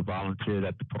cycles. I volunteered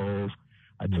at the polls.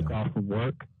 I took off from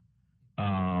work,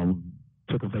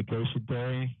 took a vacation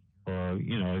day, or,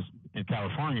 in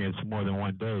California, it's more than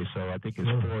 1 day. So I think it's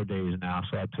 4 days now.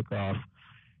 So I took off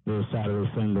the Saturday,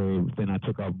 Sunday, then I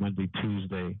took off Monday,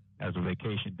 Tuesday as a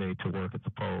vacation day to work at the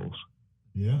polls.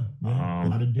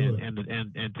 Gotta do it. And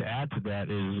to add to that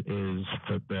is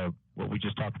what we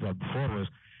just talked about before was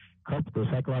the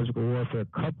psychological warfare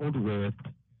coupled with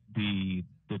the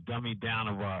dumbing down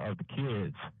of the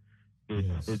kids.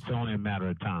 It's only a matter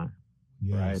of time,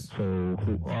 right? So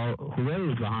whoever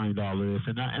is behind all this,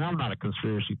 and I'm not a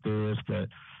conspiracy theorist, but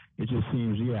it just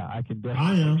seems, I can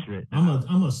definitely picture it.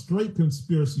 I'm a straight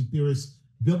conspiracy theorist.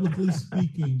 Biblically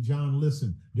speaking, John,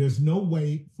 listen, there's no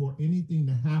way for anything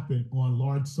to happen on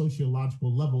large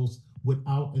sociological levels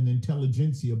without an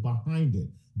intelligentsia behind it.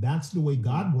 That's the way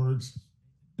God works.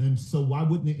 And so why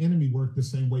wouldn't the enemy work the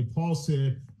same way? Paul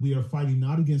said, we are fighting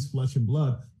not against flesh and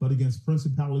blood, but against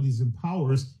principalities and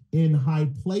powers in high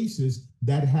places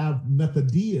that have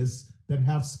methodeas, that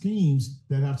have schemes,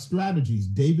 that have strategies.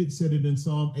 David said it in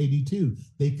Psalm 82.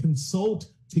 They consult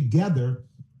together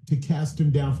to cast him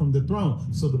down from the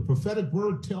throne. So the prophetic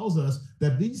word tells us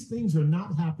that these things are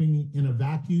not happening in a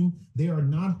vacuum. They are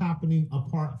not happening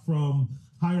apart from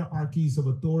hierarchies of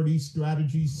authority,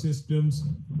 strategies, systems,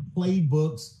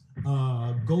 playbooks,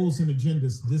 goals and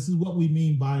agendas. This is what we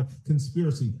mean by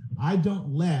conspiracy. I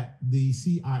don't let the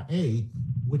CIA,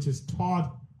 which has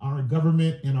taught our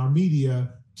government and our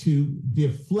media to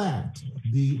deflect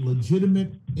the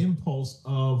legitimate impulse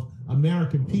of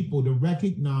American people to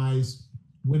recognize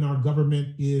when our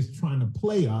government is trying to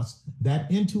play us,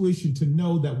 that intuition to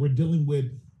know that we're dealing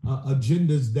with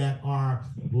agendas that are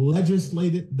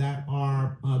legislated, that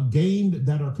are gained,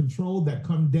 that are controlled, that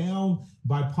come down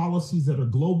by policies that are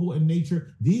global in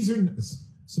nature. These are,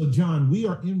 so John, we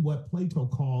are in what Plato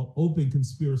called open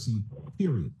conspiracy,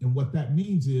 period. And what that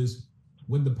means is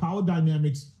when the power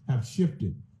dynamics have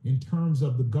shifted in terms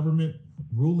of the government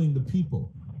ruling the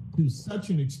people to such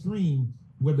an extreme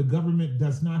where the government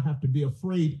does not have to be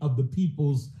afraid of the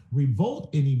people's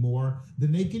revolt anymore,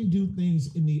 then they can do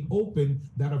things in the open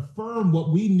that affirm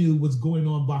what we knew was going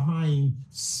on behind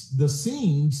the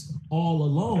scenes all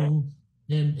along.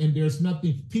 And there's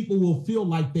nothing, people will feel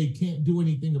like they can't do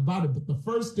anything about it. But the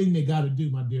first thing they got to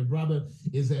do, my dear brother,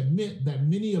 is admit that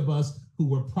many of us who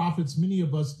were prophets, many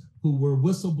of us who were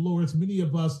whistleblowers, many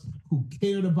of us who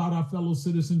cared about our fellow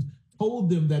citizens, told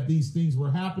them that these things were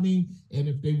happening. And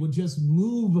if they would just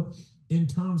move in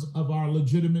terms of our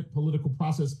legitimate political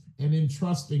process and in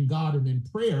trust in God and in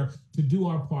prayer to do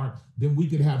our part, then we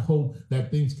could have hope that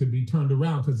things could be turned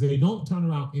around, because they don't turn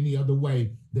around any other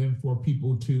way than for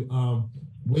people to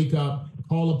wake up,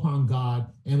 call upon God,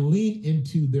 and lean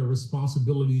into their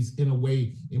responsibilities in a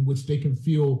way in which they can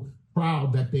feel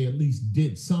proud that they at least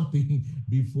did something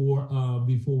before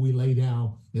we lay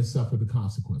down and suffer the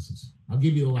consequences. I'll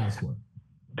give you the last one.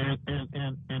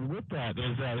 And with that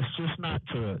is that it's just not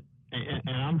to, and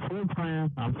I'm for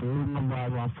praying, I'm for reading the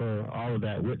Bible, I'm for all of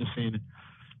that, witnessing,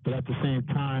 but at the same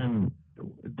time,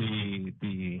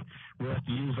 we have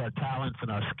to use our talents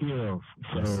and our skills.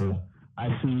 So I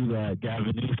see that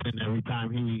Gavin Newsom, every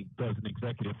time he does an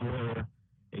executive order,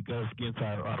 it goes against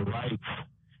our rights.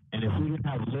 And if we didn't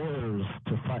have lawyers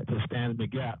to fight, to stand in the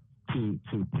gap, to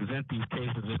present these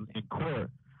cases in court,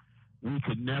 we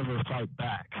could never fight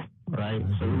back, right?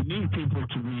 So we need people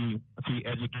to be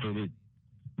educated.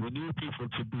 We need people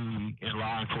to be in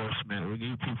law enforcement. We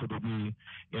need people to be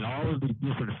in all of these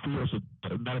different fields,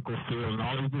 of medical field, and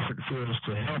all these different fields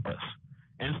to help us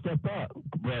and step up.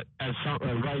 But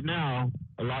right now,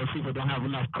 a lot of people don't have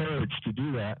enough courage to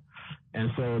do that.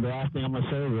 And so the last thing I'm going to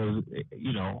say was,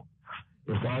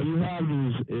 if all you have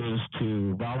is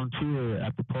to volunteer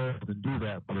at the polls, and do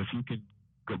that. But if you can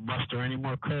muster any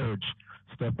more courage,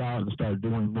 step out and start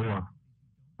doing more.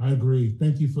 I agree.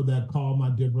 Thank you for that call,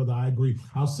 my dear brother. I agree.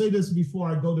 I'll say this before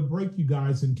I go to break, you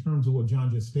guys, in terms of what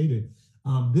John just stated.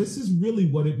 This is really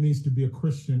what it means to be a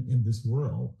Christian in this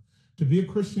world. To be a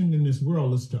Christian in this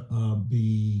world is to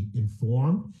be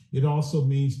informed. It also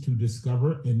means to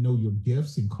discover and know your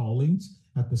gifts and callings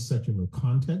at the secular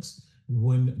context.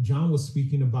 When John was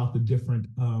speaking about the different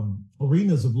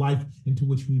arenas of life into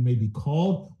which we may be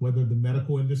called, whether the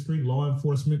medical industry, law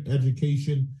enforcement,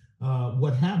 education,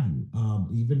 what have you,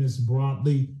 even as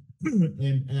broadly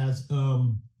and as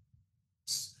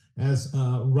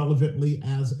relevantly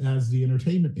as the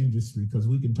entertainment industry, because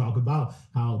we can talk about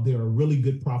how there are really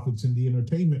good prophets in the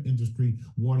entertainment industry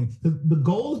warning. The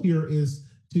goal here is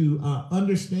to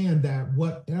understand that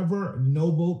whatever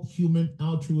noble, human,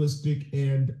 altruistic,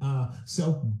 and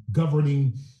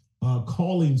self-governing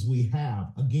callings we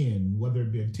have, again, whether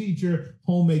it be a teacher,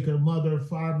 homemaker, mother,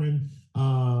 fireman,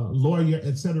 lawyer,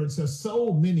 et cetera,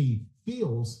 so many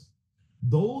fields,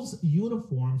 those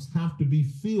uniforms have to be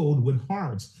filled with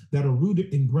hearts that are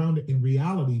rooted and grounded in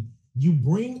reality. You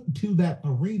bring to that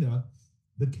arena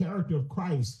the character of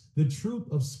Christ, the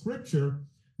truth of Scripture,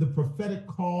 the prophetic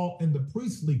call and the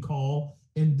priestly call,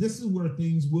 and this is where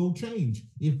things will change.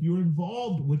 If you're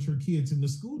involved with your kids in the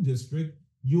school district,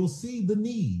 you'll see the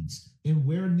needs, and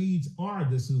where needs are,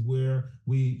 this is where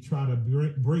we try to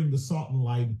bring the salt and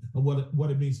light of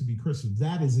what it means to be Christian.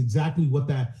 That is exactly what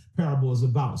that parable is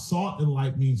about. Salt and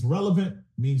light means relevant,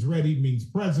 means ready, means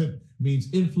present,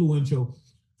 means influential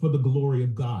for the glory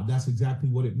of God. That's exactly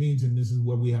what it means, and this is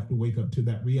where we have to wake up to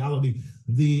that reality.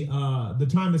 The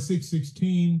time is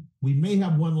 6:16. We may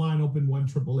have one line open,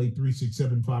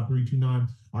 1-888-367-5329.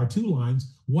 Our two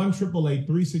lines,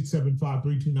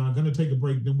 1-888-367-5329. Going to take a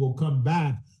break, then we'll come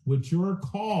back with your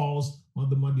calls on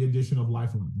the Monday edition of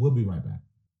Lifeline. We'll be right back.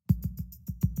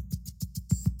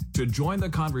 To join the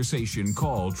conversation,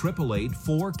 call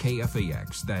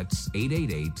 888-4KFAX. That's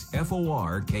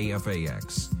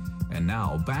 888-FOR-KFAX. And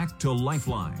now back to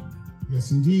Lifeline.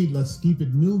 Yes, indeed. Let's keep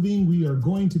it moving. We are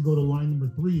going to go to line number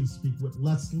 3 and speak with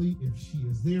Leslie if she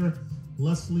is there.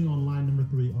 Leslie, on line number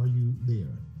 3, are you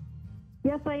there?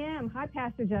 Yes, I am. Hi,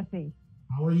 Pastor Jesse.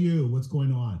 How are you? What's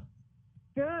going on?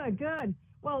 Good, good.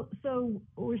 Well, so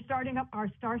we're starting up our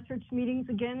Star Search meetings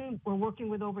again. We're working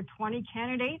with over 20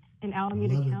 candidates in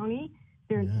Alameda County.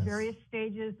 They're in various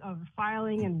stages of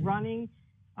filing and running.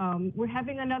 We're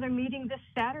having another meeting this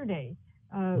Saturday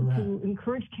to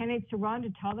encourage candidates to run, to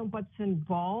tell them what's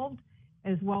involved,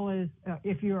 as well as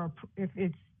if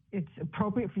it's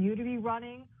appropriate for you to be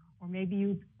running, or maybe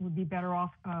you would be better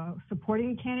off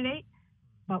supporting a candidate.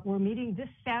 But we're meeting this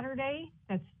Saturday.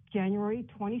 That's January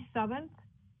 27th.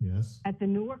 Yes. At the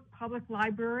Newark Public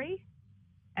Library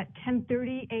at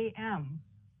 10:30 a.m.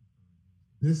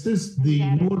 This is the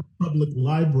Newark Public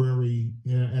Library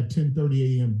at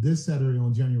 10:30 a.m. this Saturday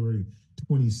on January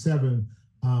 27th.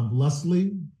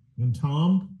 Leslie and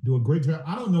Tom do a great job.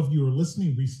 I don't know if you were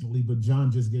listening recently, but John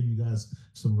just gave you guys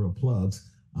some real plugs.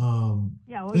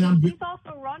 Yeah, well, he's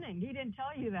also running. He didn't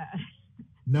tell you that.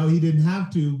 No, he didn't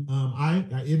have to.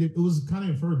 It was kind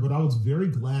of inferred, but I was very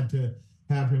glad to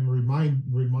have him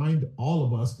remind all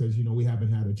of us, because we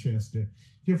haven't had a chance to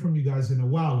hear from you guys in a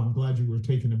while. I'm glad you were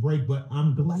taking a break, but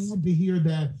I'm glad to hear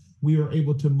that we are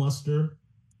able to muster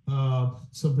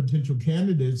some potential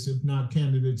candidates, if not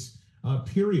candidates,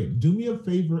 period. Do me a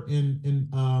favor and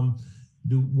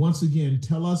once again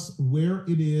tell us where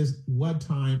it is, what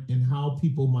time, and how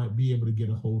people might be able to get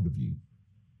a hold of you.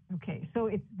 Okay, so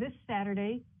it's this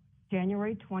Saturday,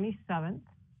 January 27th.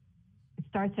 It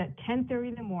starts at 10:30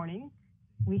 in the morning.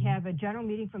 We have a general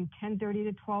meeting from 10:30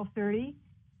 to 12:30,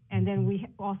 and then we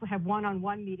also have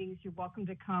one-on-one meetings. You're welcome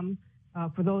to come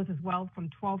for those as well, from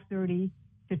 12:30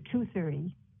 to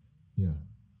 2:30. Yeah.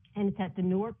 And it's at the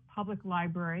Newark Public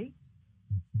Library,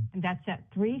 and that's at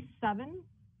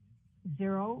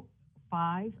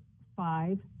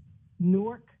 37055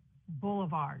 Newark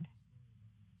Boulevard.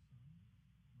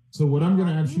 So what I'm going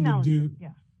to ask you to do,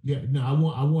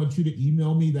 I want you to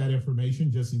email me that information,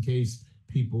 just in case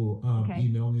people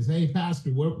email me and say, hey,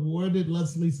 Pastor, where did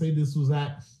Leslie say this was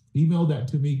at? Email that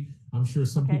to me. I'm sure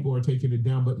some people are taking it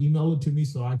down, but email it to me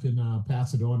so I can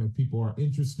pass it on if people are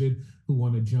interested who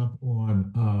want to jump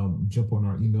on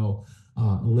our email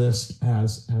list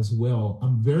as well.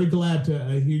 I'm very glad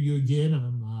to hear you again.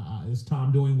 Is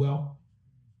Tom doing well?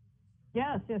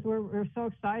 Yes, we're so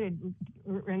excited,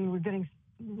 and we're getting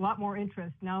a lot more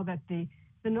interest now that the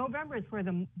November is where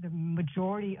the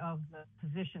majority of the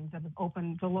positions that have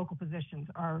opened, the local positions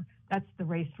are. That's the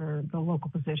race for the local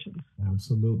positions.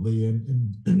 Absolutely,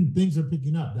 and things are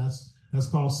picking up. That's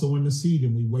called sowing the seed,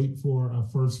 and we wait for our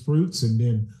first fruits, and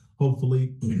then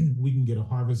hopefully we can get a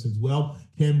harvest as well.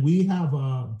 Can we have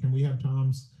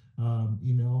Tom's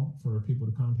email for people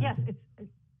to contact? Yes,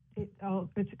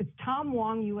 it's Tom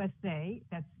Wong USA.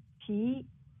 That's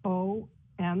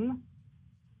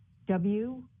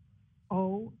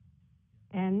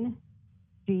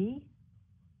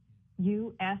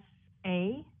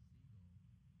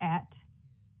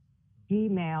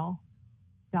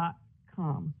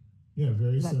Yeah,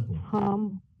 very That's simple.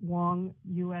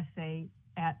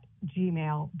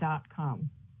 TomWongUSA@gmail.com.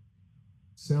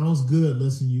 Sounds good.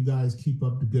 Listen, you guys keep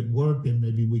up the good work, and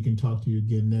maybe we can talk to you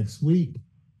again next week.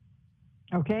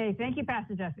 Okay. Thank you,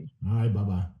 Pastor Jesse. All right.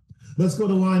 Bye-bye. Let's go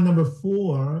to line number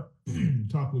 4.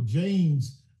 Talk with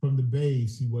James from the Bay,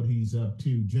 see what he's up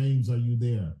to. James, are you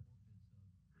there?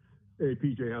 Hey,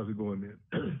 PJ, how's it going, man?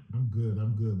 I'm good.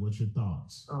 What's your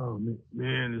thoughts? Oh,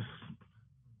 man,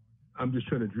 I'm just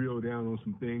trying to drill down on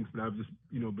some things, but I've just,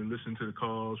 been listening to the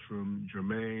calls from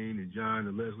Jermaine and John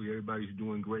and Leslie. Everybody's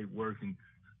doing great work, and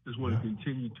just want to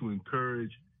continue to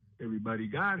encourage everybody.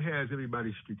 God has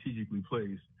everybody strategically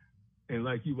placed, and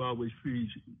like you always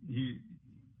preach, he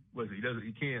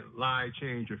can't lie,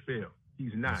 change, or fail.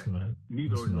 He's not. Right.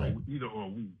 Neither are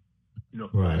we.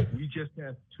 Right. We just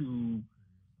have to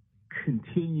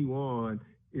continue on,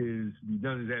 as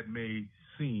redundant as that may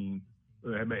seem,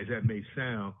 or as that may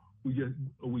sound. We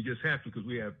just have to, because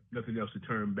we have nothing else to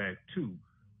turn back to.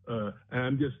 And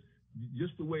I'm just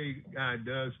the way God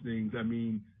does things. I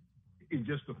mean, in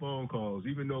just the phone calls,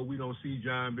 even though we don't see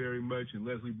John very much, and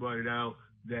Leslie brought it out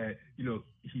that,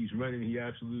 he's running, he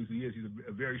absolutely is. He's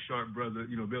a very sharp brother,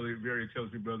 very, very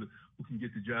intelligent brother who can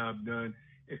get the job done.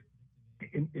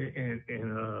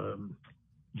 And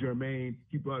Jermaine,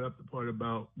 he brought up the part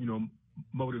about,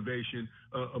 motivation.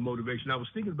 I was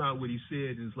thinking about what he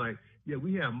said, and it's like, yeah,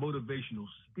 we have motivational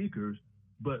speakers,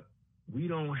 but we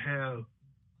don't have,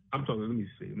 let me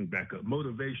back up,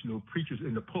 motivational preachers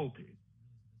in the pulpit,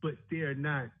 but they're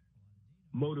not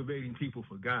motivating people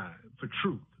for God, for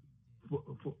truth,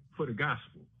 for the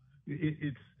gospel.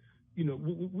 It's,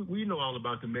 we know all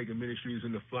about the mega ministries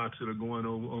and the flocks that are going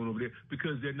on over there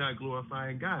because they're not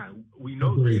glorifying God. We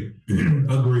know Agreed. that.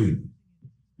 Agreed.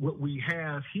 What we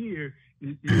have here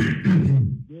is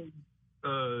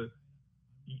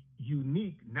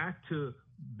unique, not to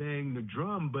bang the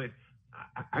drum, but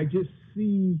I just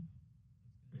see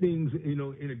things,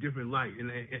 in a different light, and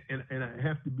I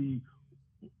have to be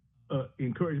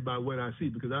encouraged by what I see,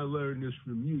 because I learned this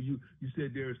from you. You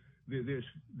said there's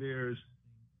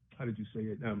how did you say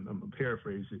it? I'm gonna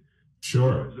paraphrase it.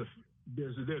 Sure.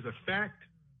 There's a fact,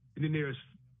 and then there's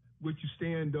what you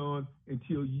stand on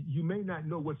until you may not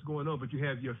know what's going on, but you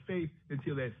have your faith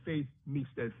until that faith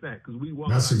meets that fact. Because we walk.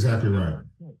 That's exactly right.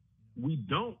 We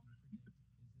don't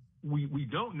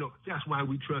know. That's why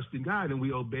we trust in God and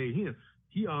we obey Him.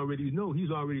 He already knows. He's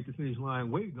already at the finish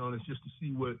line waiting on us just to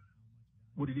see what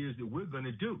it is that we're going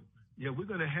to do. Yeah, we're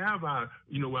going to have our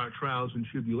trials and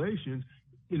tribulations,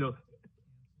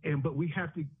 but we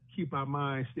have to keep our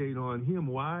mind stayed on Him.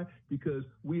 Why? Because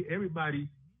everybody,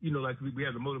 like we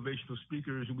have the motivational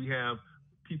speakers, and we have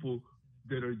people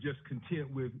that are just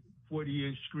content with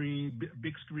 40-inch screen,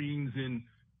 big screens and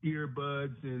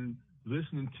earbuds and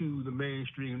listening to the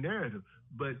mainstream narrative.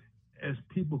 But as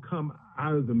people come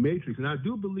out of the matrix, and I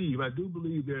do believe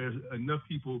there's enough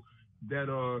people that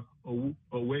are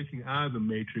awakening out of the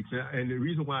matrix. And the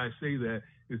reason why I say that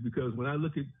is because when I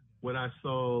look at what I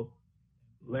saw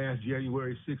last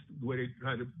January 6th, the way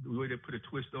they put a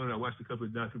twist on it, I watched a couple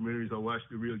of documentaries. I watched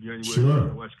The Real January. Sure.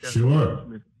 I watched Sure.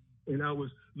 And I was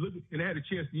looking, and I had a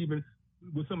chance to even,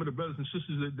 with some of the brothers and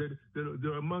sisters that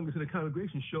are among us in the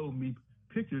congregation, showed me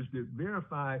pictures that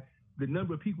verify the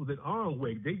number of people that are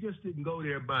awake. They just didn't go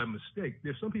there by mistake.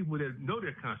 There's some people that know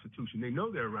their Constitution. They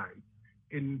know their right.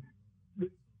 And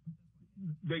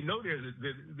they know there's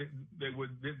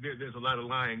a lot of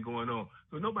lying going on.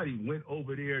 So nobody went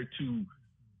over there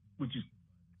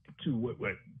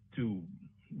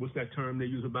what's that term they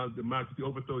use about democracy,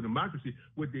 overthrow democracy.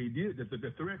 What they did,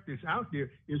 the threat that's out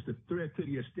there is the threat to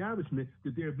the establishment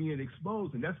that they're being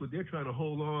exposed. And that's what they're trying to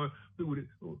hold on to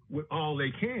with all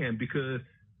they can, because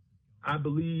I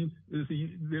believe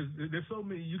there's so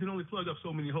many, you can only plug up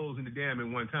so many holes in the dam at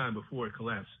one time before it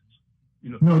collapses.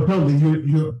 No, totally.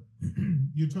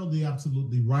 You're totally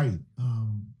absolutely right.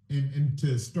 And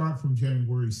to start from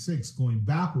January 6th, going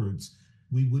backwards,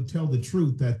 we would tell the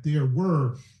truth that there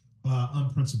were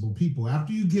unprincipled people.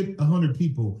 After you get 100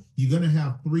 people, you're going to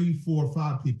have 3, 4,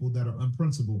 5 people that are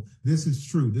unprincipled. This is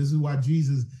true. This is why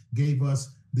Jesus gave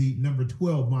us the number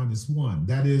 12 minus 1.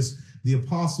 That is the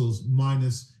apostles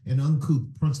minus an uncouth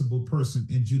principled person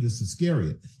in Judas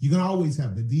Iscariot. You're going to always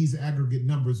have that. These aggregate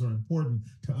numbers are important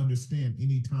to understand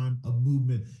any time a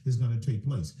movement is going to take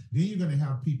place. Then you're going to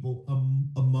have people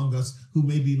among us who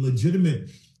may be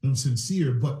legitimate and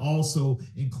sincere, but also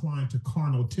inclined to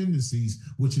carnal tendencies,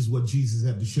 which is what Jesus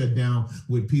had to shut down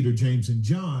with Peter, James, and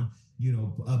John,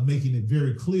 making it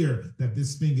very clear that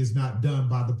this thing is not done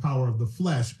by the power of the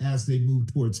flesh as they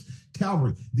move towards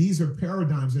Calvary. These are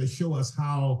paradigms that show us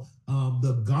how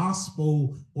the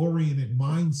gospel-oriented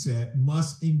mindset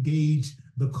must engage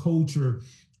the culture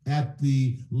at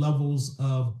the levels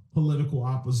of political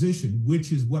opposition,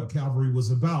 which is what Calvary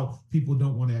was about. People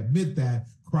don't want to admit that.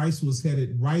 Christ was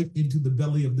headed right into the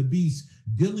belly of the beast,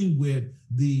 dealing with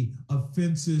the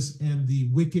offenses and the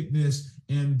wickedness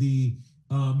and the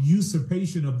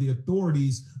usurpation of the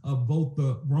authorities of both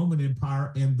the Roman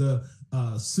Empire and the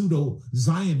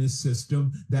pseudo-Zionist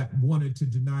system that wanted to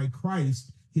deny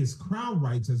Christ his crown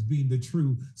rights as being the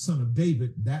true son of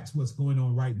David. That's what's going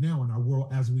on right now in our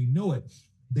world as we know it.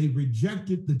 They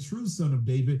rejected the true son of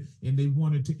David, and they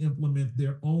wanted to implement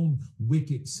their own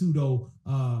wicked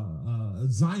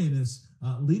pseudo-Zionist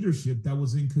leadership that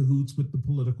was in cahoots with the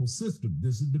political system.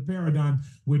 This is the paradigm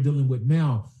we're dealing with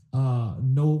now.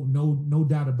 No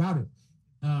doubt about it.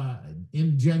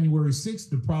 In January 6th,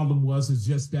 the problem is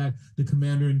just that the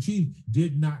commander-in-chief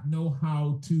did not know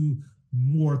how to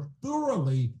more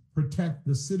thoroughly protect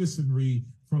the citizenry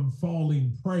from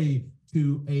falling prey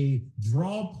to a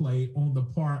draw play on the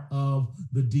part of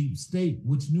the deep state,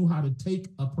 which knew how to take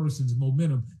a person's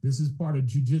momentum. This is part of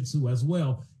jujitsu as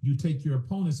well. You take your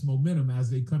opponent's momentum as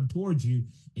they come towards you,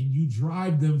 and you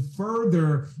drive them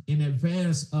further in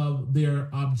advance of their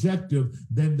objective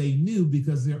than they knew,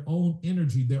 because their own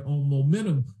energy, their own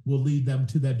momentum will lead them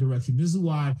to that direction. This is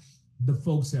why the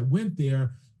folks that went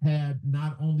there had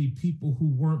not only people who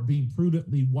weren't being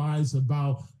prudently wise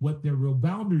about what their real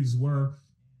boundaries were,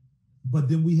 but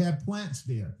then we had plants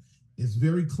there. It's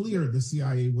very clear the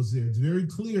CIA was there. It's very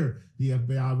clear the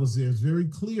FBI was there. It's very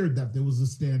clear that there was a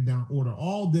stand down order.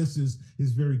 All this is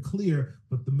very clear,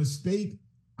 but the mistake,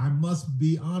 I must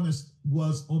be honest,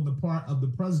 was on the part of the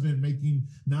president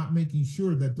not making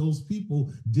sure that those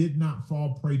people did not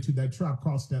fall prey to that trap,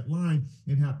 cross that line,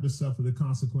 and have to suffer the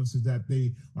consequences that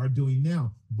they are doing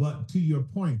now. But to your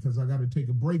point, because I got to take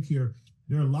a break here,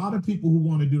 there are a lot of people who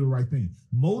want to do the right thing.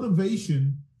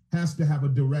 Motivation has to have a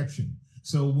direction.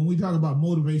 So when we talk about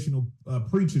motivational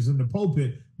preachers in the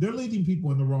pulpit, they're leading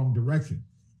people in the wrong direction.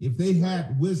 If they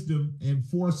had wisdom and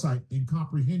foresight and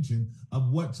comprehension of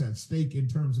what's at stake in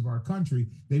terms of our country,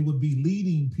 they would be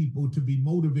leading people to be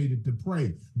motivated to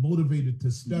pray, motivated to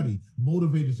study,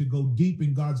 motivated to go deep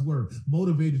in God's word,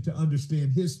 motivated to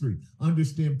understand history,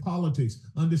 understand politics,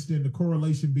 understand the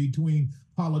correlation between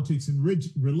politics and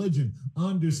religion,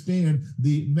 understand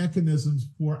the mechanisms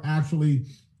for actually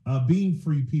being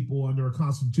free people under a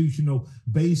constitutional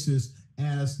basis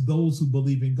as those who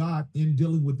believe in God, in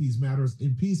dealing with these matters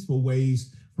in peaceful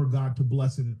ways for God to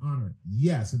bless it and honor it.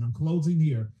 Yes, and I'm closing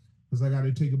here because I got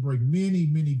to take a break. Many,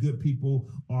 many good people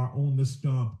are on the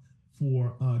stump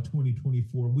for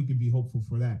 2024. We can be hopeful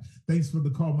for that. Thanks for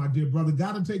the call, my dear brother.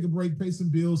 Got to take a break, pay some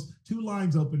bills. 2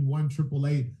 lines open,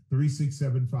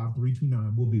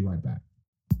 1-888-367-5329. We'll be right back.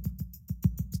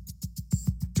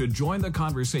 To join the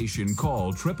conversation,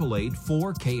 call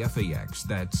 888-4KFAX.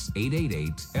 That's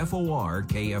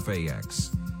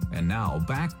 888-FOR-KFAX. And now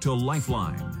back to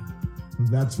Lifeline.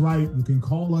 That's right. You can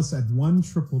call us at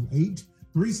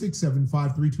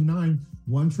 1-888-367-5329,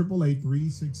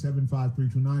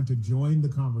 1-888-367-5329 to join the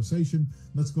conversation.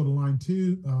 Let's go to line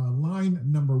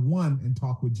number 1, and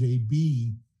talk with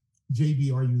JB.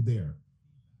 JB, are you there?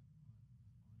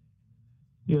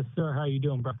 Yes, sir. How you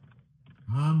doing, bro?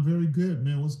 I'm very good,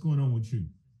 man. What's going on with you?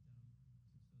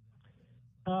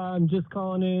 I'm just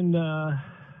calling in,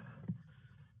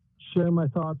 sharing my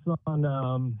thoughts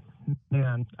on,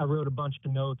 man, I wrote a bunch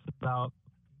of notes about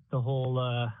the whole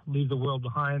leave the world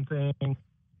behind thing.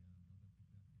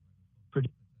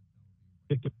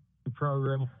 Predictive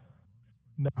program.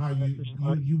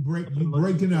 You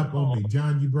breaking up on me,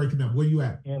 John. You breaking up. Where you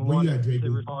at? Where you at,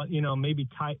 JB? Maybe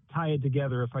tie it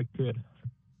together if I could.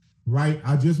 Right.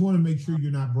 I just want to make sure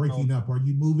you're not breaking up. Are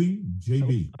you moving,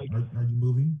 JB? Are you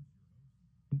moving?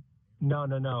 No.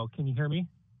 Can you hear me?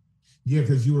 Yeah,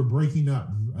 because you were breaking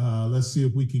up. Let's see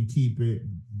if we can keep it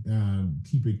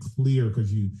clear,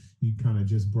 because you kind of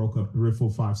just broke up 3 or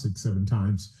 4, 5, 6, 7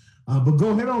 times. But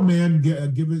go ahead on, man.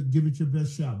 Give it your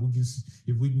best shot.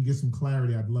 If we can get some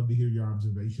clarity, I'd love to hear your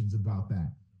observations about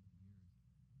that.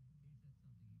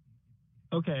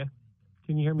 Okay.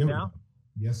 Can you hear me now?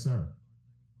 Yes, sir.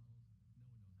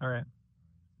 All right.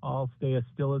 I'll stay as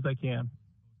still as I can.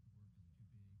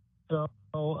 So,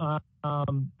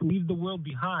 leave the world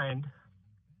behind.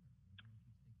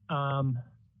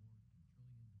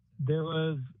 There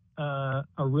was a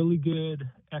really good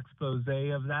expose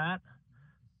of that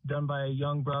done by a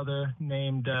young brother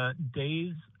named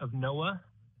Days of Noah,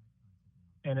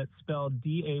 and it's spelled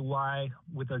D-A-Y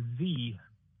with a Z,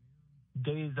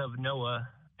 Days of Noah,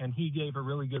 and he gave a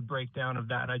really good breakdown of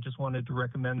that. I just wanted to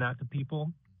recommend that to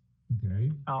people.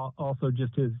 Okay. Also,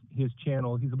 just his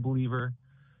channel. He's a believer,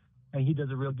 and he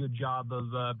does a real good job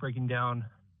of breaking down,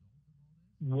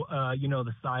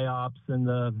 the psyops and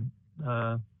the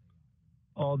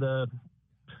all the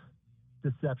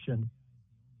deception.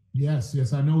 Yes,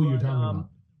 I know what you're talking about.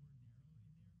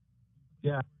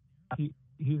 Yeah,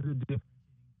 he's a dude.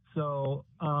 So,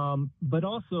 but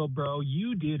also, bro,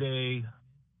 you did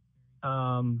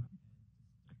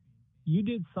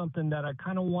something that I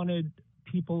kind of wanted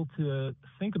people to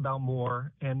think about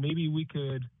more, and maybe we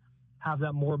could have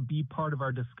that more be part of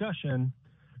our discussion,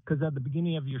 because at the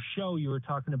beginning of your show you were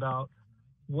talking about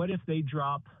what if they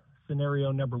drop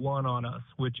scenario number 1 on us,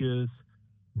 which is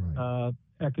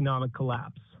economic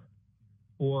collapse,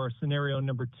 or scenario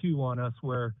number 2 on us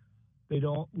where they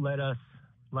don't let us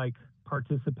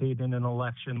participate in an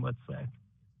election, let's say.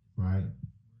 Right.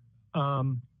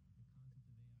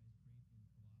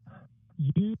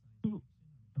 You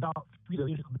about 3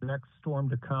 days of the next storm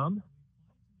to come,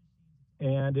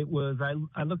 And it was,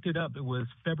 I looked it up, it was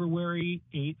February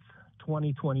 8th,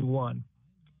 2021.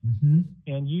 Mm-hmm.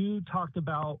 And you talked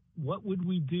about what would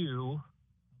we do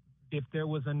if there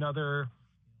was another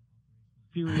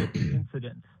serious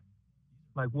incident?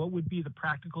 Like, what would be the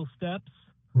practical steps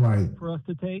for us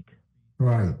to take?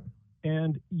 Right.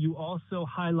 And you also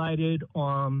highlighted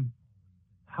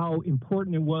how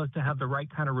important it was to have the right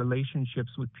kind of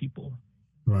relationships with people.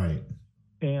 Right.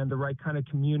 And the right kind of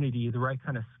community, the right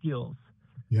kind of skills.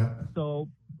 Yeah. So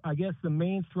I guess the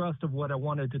main thrust of what I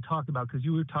wanted to talk about, because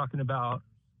you were talking about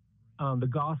the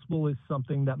gospel is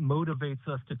something that motivates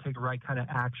us to take the right kind of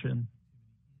action.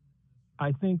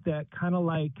 I think that kind of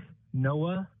like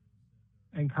Noah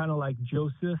and kind of like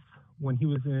Joseph when he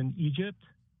was in Egypt,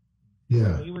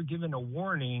 they were given a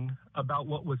warning about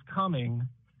what was coming.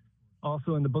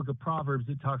 Also in the book of Proverbs,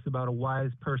 it talks about a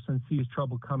wise person sees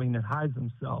trouble coming and hides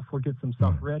himself or gets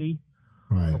himself ready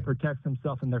or protects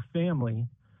himself and their family.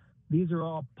 These are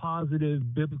all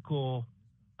positive biblical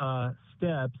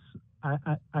steps.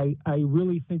 I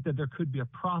really think that there could be a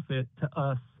profit to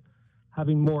us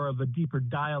having more of a deeper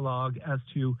dialogue as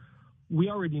to, we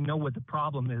already know what the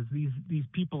problem is. These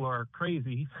people are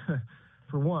crazy,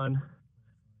 for one,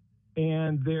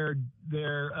 and they're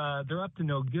up to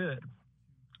no good.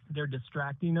 They're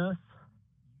distracting us.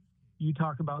 You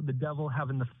talk about the devil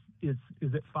having is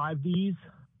it 5 Ds?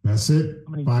 That's it.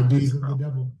 5 Ds of the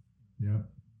devil. Yeah.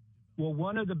 Well,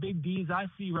 one of the big Ds I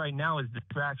see right now is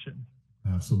distraction.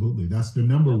 Absolutely. That's the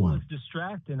number one. He's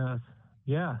distracting us.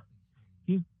 Yeah.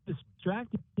 He's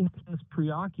distracting us,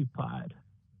 preoccupied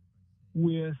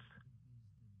with,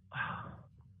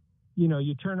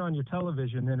 you turn on your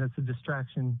television and it's a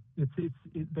distraction.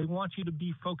 They want you to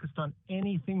be focused on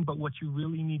anything but what you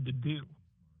really need to do.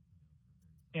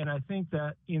 And I think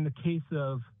that in the case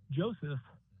of Joseph,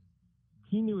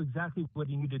 he knew exactly what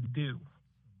he needed to do.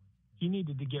 He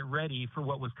needed to get ready for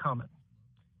what was coming.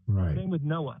 Right. Same with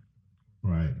Noah.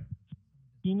 Right.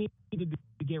 He needed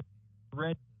to get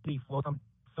ready for something.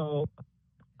 So,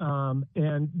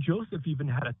 and Joseph even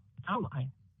had a timeline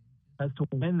as to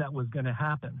when that was going to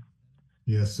happen.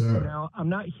 Yes, sir. Now, I'm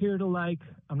not here to what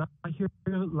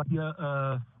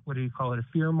do you call it? A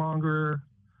fear monger.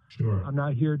 Sure. I'm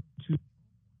not here to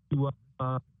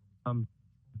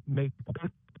make.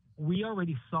 We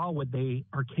already saw what they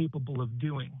are capable of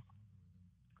doing.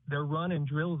 They're running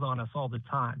drills on us all the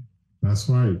time. That's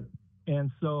right.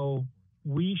 And so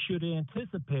we should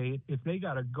anticipate, if they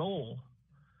got a goal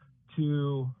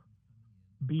to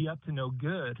be up to no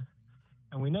good,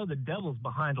 and we know the devil's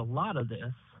behind a lot of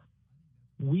this,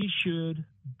 we should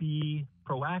be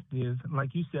proactive, and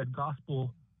like you said,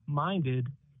 gospel-minded,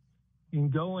 in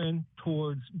going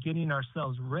towards getting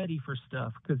ourselves ready for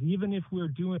stuff. Because even if we're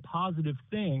doing positive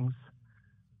things,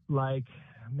 like,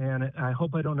 man, I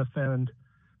hope I don't offend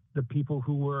the people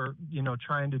who were,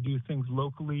 trying to do things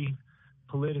locally,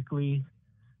 politically,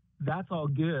 that's all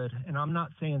good. And I'm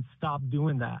not saying stop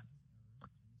doing that.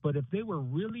 But if they were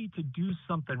really to do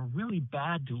something really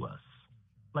bad to us,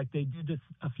 like they did this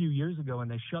a few years ago and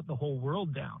they shut the whole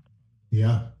world down.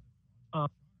 Yeah.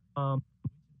 What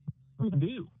do we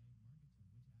do?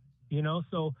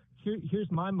 So here's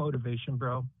my motivation,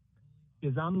 bro,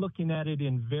 is I'm looking at it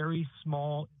in very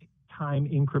small time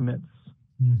increments.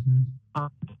 Mm-hmm. I'm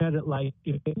looking at it like,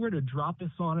 if they were to drop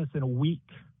this on us in a week,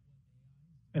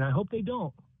 and I hope they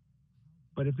don't,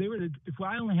 but if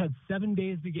I only had 7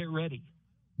 days to get ready,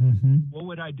 what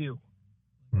would I do?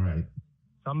 Right.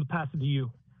 So I'm going to pass it to you.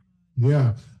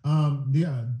 Yeah.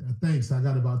 Thanks. I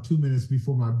got about 2 minutes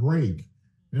before my break.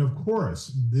 And of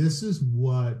course, this is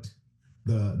what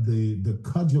the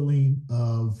cudgeling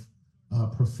of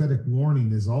prophetic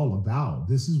warning is all about.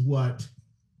 This is what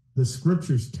the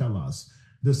scriptures tell us.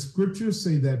 The scriptures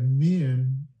say that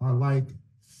men are like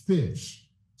fish,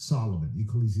 Solomon,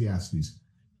 Ecclesiastes,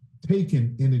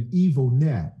 taken in an evil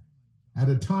net at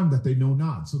a time that they know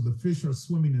not. So the fish are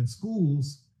swimming in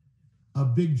schools, a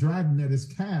big dragon net is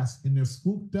cast, and they're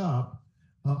swooped up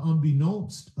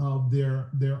unbeknownst of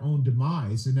their own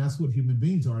demise. And that's what human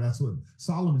beings are. That's what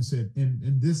Solomon said.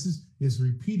 And this is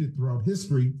repeated throughout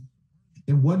history.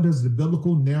 And what does the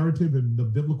biblical narrative and the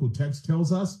biblical text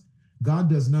tells us? God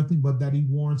does nothing but that he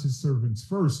warns his servants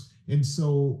first. And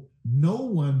so no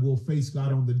one will face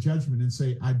God on the judgment and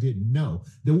say, I didn't know.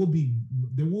 There will be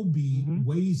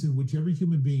ways in which every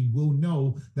human being will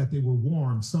know that they were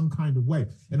warned some kind of way.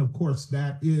 And of course,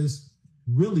 that is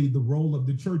really the role of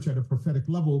the church at a prophetic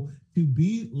level, to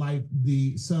be like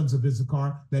the sons of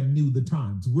Issachar that knew the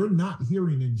times. We're not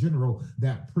hearing in general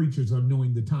that preachers are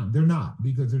knowing the time. They're not,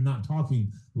 because they're not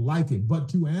talking like it. But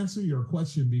to answer your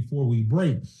question before we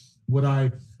break, what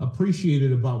I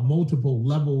appreciated about multiple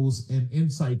levels and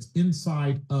insights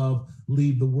inside of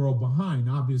Leave the World Behind.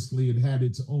 Obviously, it had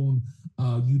its own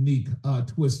unique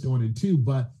twist on it too,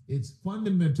 but its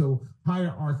fundamental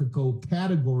hierarchical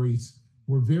categories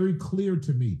were very clear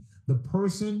to me. The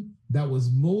person that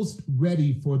was most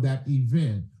ready for that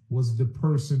event was the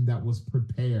person that was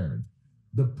prepared.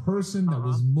 The person that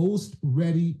was most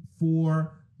ready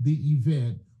for the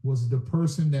event was the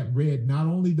person that read not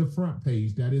only the front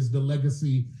page, that is the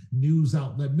legacy news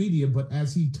outlet media, but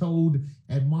as he told,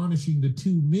 admonishing the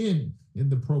two men in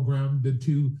the program, the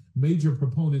two major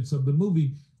proponents of the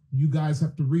movie, you guys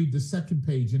have to read the second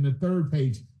page and the third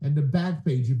page and the back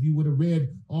page. If you would have read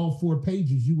all 4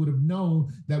 pages, you would have known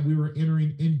that we were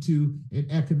entering into an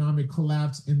economic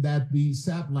collapse and that the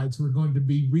satellites were going to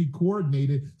be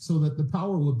re-coordinated so that the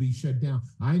power would be shut down.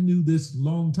 I knew this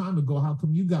long time ago. How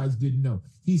come you guys didn't know?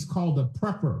 He's called a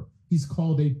prepper. He's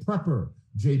called a prepper,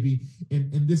 JB.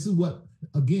 And this is what,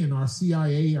 again, our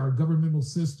CIA, our governmental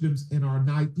systems, and our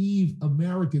naive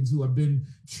Americans who have been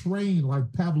trained like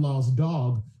Pavlov's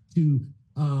dog to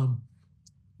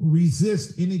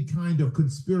resist any kind of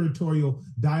conspiratorial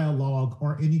dialogue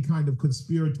or any kind of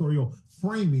conspiratorial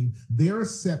framing. They're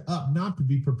set up not to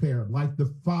be prepared, like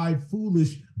the 5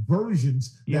 foolish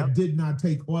virgins that did not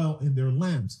take oil in their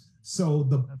lamps. So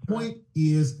the point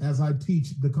is, as I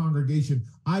teach the congregation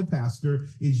I pastor,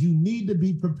 is you need to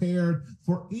be prepared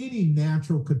for any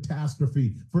natural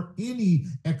catastrophe, for any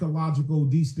ecological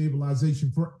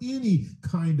destabilization, for any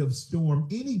kind of storm,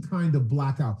 any kind of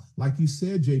blackout. Like you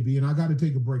said, JB, and I got to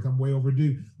take a break. I'm way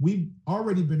overdue. We've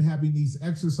already been having these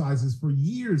exercises for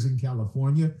years in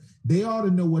California. They ought to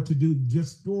know what to do.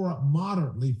 Just store up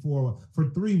moderately for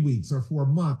 3 weeks or for a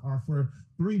month or for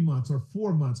 3 months or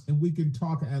 4 months, and we can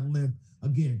talk at length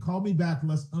again. Call me back.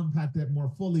 Let's unpack that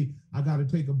more fully. I got to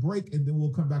take a break, and then we'll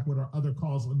come back with our other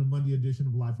calls on the Monday edition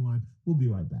of Lifeline. We'll be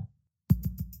right back.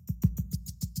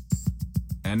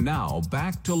 And now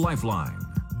back to Lifeline.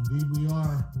 Indeed we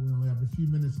are. We only have a few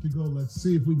minutes to go. Let's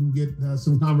see if we can get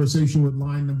some conversation with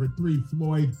line number 3.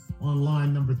 Floyd on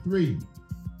line number 3.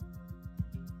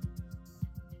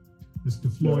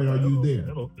 Mr. Floyd, are you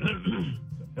there?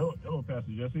 Hello,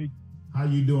 Pastor Jesse. How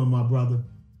you doing, my brother?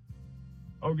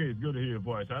 Okay, it's good to hear your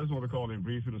voice. I just want to call in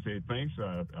briefly and say thanks.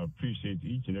 I appreciate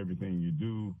each and everything you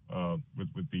do with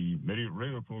the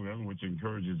radio program, which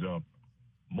encourages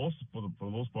for the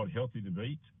most part healthy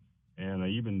debate, and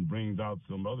even brings out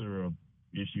some other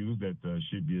issues that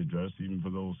should be addressed, even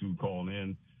for those who call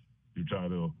in to try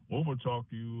to overtalk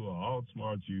you or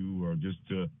outsmart you or just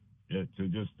to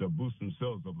boost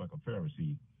themselves up like a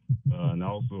Pharisee. And I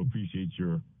also appreciate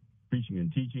your preaching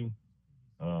and teaching.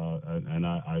 And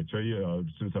I tell you,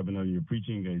 since I've been on your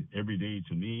preaching, every day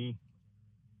to me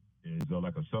is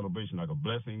like a celebration, like a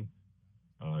blessing.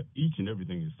 Each and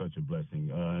everything is such a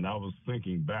blessing. And I was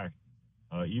thinking back,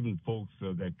 even folks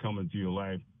that come into your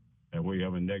life and where you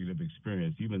have a negative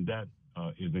experience, even that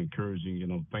is encouraging,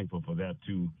 and I'm thankful for that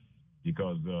too,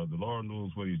 because the Lord knows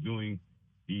what he's doing.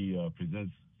 He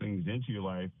presents things into your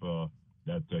life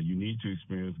that you need to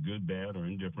experience, good, bad, or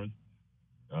indifferent.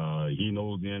 He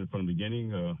knows the end from the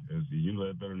beginning, as you know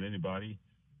that better than anybody.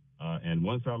 And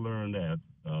once I learned that,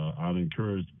 I'm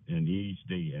encouraged in each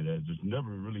day, and there's never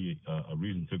really a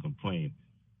reason to complain.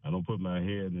 I don't put my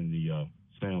head in the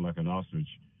sand like an ostrich.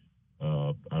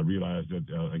 I realize that,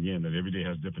 again, that every day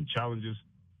has different challenges,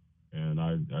 and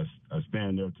I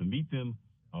stand there to meet them.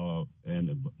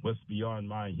 And what's beyond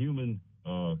my human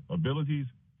abilities,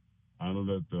 I know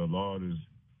that the Lord is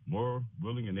more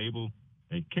willing and able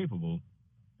and capable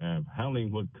of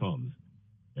handling what comes.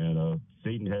 And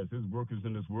Satan has his workers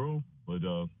in this world, but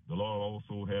the Lord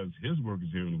also has his workers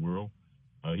here in the world.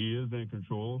 He is in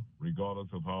control, regardless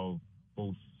of how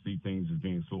folks see things as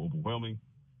being so overwhelming.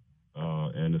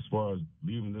 And as far as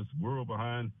leaving this world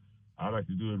behind, I like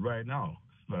to do it right now.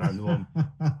 But I know I'm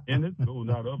in it, no,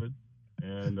 not of it.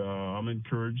 And I'm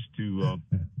encouraged to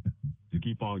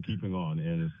keep on keeping on.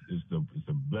 And it's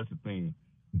a blessed thing.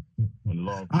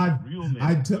 I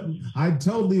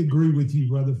totally agree with you,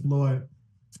 Brother Floyd.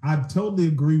 I totally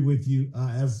agree with you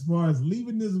as far as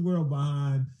leaving this world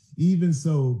behind. Even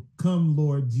so, come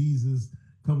Lord Jesus,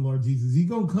 come Lord Jesus. He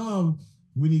gonna come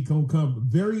when he gonna come.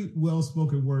 Very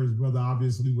well-spoken words, brother.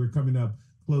 Obviously, we're coming up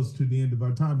close to the end of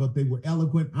our time, but they were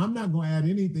eloquent. I'm not gonna add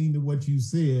anything to what you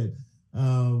said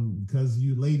because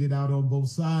you laid it out on both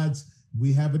sides.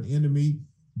 We have an enemy,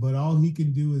 but all he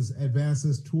can do is advance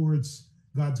us towards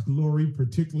God's glory,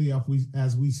 particularly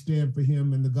as we stand for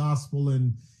him in the gospel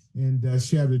and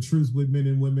share the truth with men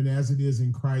and women as it is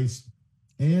in Christ,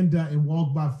 and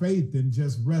walk by faith and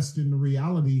just rest in the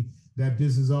reality that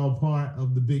this is all part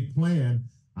of the big plan.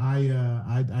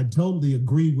 I totally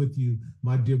agree with you,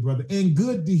 my dear brother, and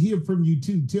good to hear from you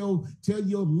too. Tell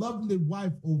your lovely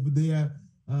wife over there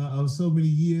of so many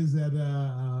years that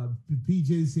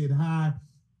PJ said hi,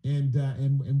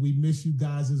 and we miss you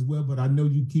guys as well. But I know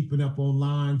you keeping up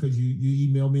online because you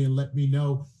email me and let me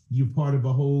know you're part of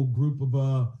a whole group of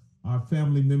our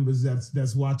family members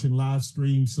that's watching live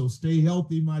stream. So stay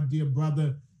healthy, my dear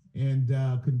brother, and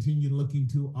continue looking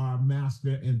to our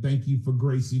master. And thank you for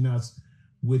gracing us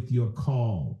with your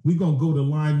call. We're going to go to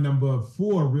line number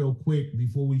 4 real quick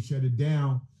before we shut it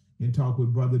down and talk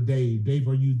with Brother Dave. Dave,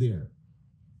 are you there?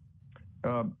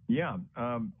 Pastor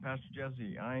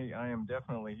Jesse, I am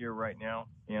definitely here right now,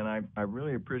 and I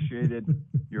really appreciated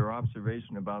your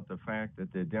observation about the fact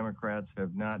that the Democrats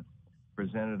have not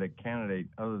presented a candidate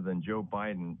other than Joe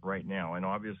Biden right now. And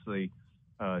obviously,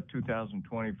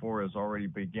 2024 has already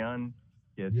begun.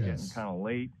 It's getting kind of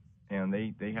late, and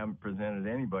they haven't presented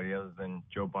anybody other than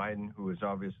Joe Biden, who is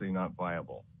obviously not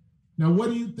viable. Now, what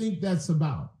do you think that's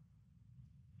about?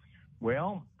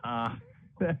 Well,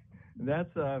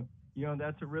 that's a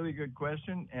really good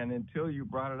question, and until you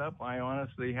brought it up, I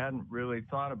honestly hadn't really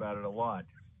thought about it a lot.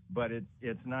 But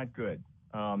it's not good.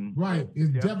 Right,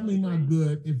 it's definitely not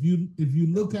good. If you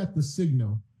look at the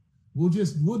signal, we'll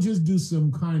just do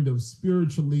some kind of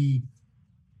spiritually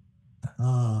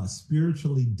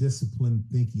disciplined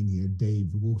thinking here, Dave.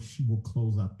 We'll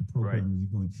close out the program.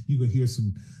 Right. You're going to hear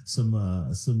some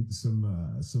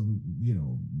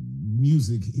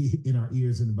music in our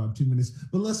ears in about 2 minutes.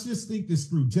 But let's just think this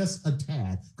through just a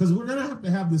tad, because we're going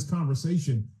to have this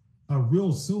conversation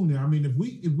real soon. I mean, if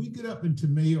we get up into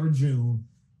May or June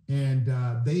and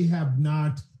they have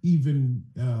not even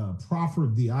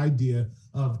proffered the idea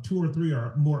of 2 or 3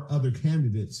 or more other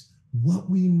candidates, what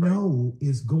we know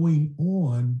is going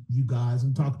on, you guys,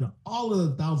 I'm talking to all of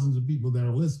the thousands of people that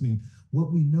are listening,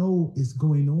 what we know is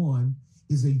going on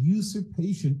is a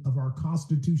usurpation of our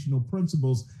constitutional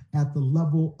principles at the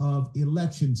level of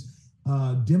elections.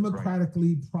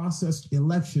 Democratically processed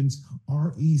elections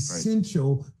are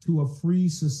essential to a free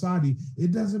society.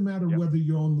 It doesn't matter whether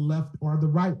you're on the left or the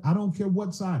right. I don't care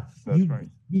what side.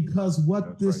 Because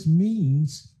what this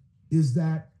means is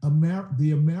that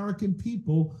the American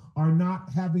people are not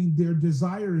having their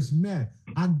desires met.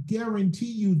 I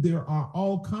guarantee you there are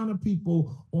all kind of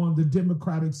people on the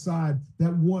Democratic side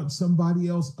that want somebody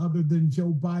else other than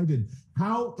Joe Biden.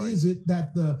 How is it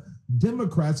that the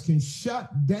Democrats can shut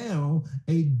down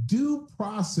a due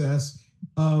process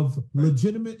of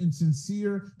legitimate and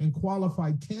sincere and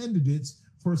qualified candidates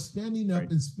for standing up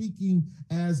and speaking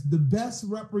as the best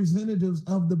representatives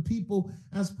of the people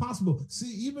as possible?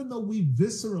 See, even though we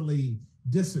viscerally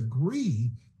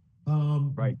disagree,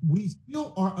 we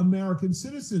still are American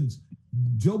citizens.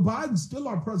 Joe Biden's still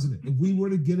our president. If we were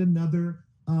to get another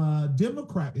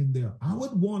Democrat in there, I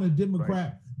would want a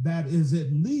Democrat that is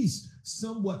at least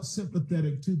somewhat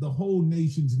sympathetic to the whole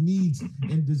nation's needs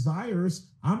and desires.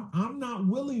 I'm not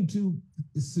willing to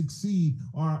succeed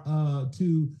or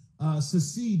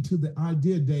secede to the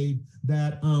idea, Dave,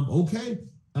 that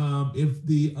if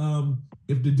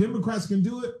the Democrats can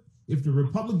do it, if the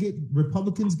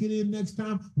Republicans get in next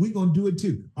time, we're gonna do it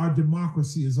too. Our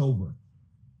democracy is over.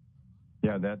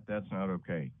 Yeah, that's not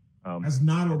okay. That's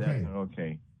not okay. That's not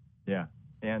okay. Yeah,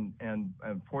 and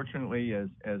unfortunately, as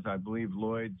I believe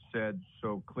Lloyd said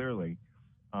so clearly,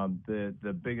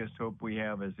 the biggest hope we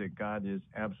have is that God is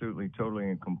absolutely, totally,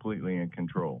 and completely in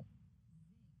control.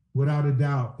 Without a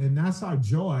doubt. And that's our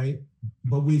joy,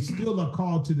 but we still are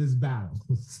called to this battle.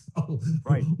 So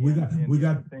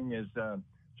The thing is,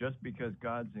 just because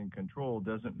God's in control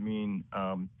doesn't mean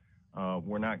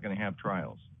we're not going to have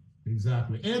trials.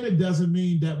 Exactly. And it doesn't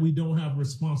mean that we don't have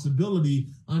responsibility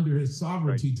under his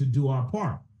sovereignty to do our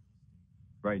part.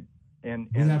 Right. And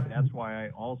that's why I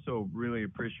also really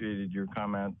appreciated your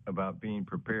comment about being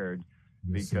prepared,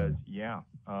 because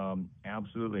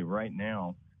absolutely right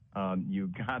now, you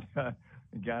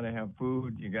gotta have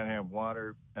food, you gotta have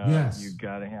water, you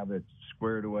gotta have it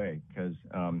squared away, because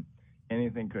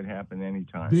anything could happen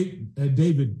anytime.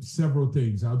 David, several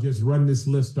things. I'll just run this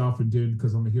list off and do it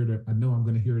because I know I'm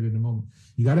going to hear it in a moment.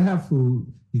 You got to have food,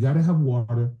 you got to have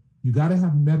water, you got to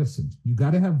have medicines, you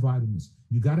got to have vitamins,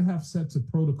 you got to have sets of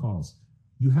protocols.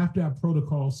 You have to have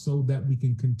protocols so that we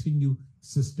can continue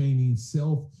sustaining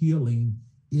self-healing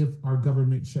if our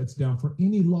government shuts down for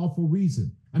any lawful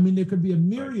reason. I mean, there could be a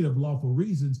myriad of lawful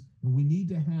reasons, and we need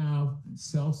to have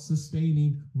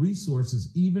self-sustaining resources.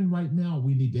 Even right now,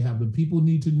 we need to have them. People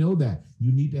need to know that.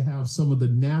 You need to have some of the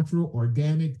natural,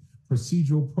 organic,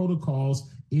 procedural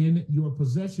protocols in your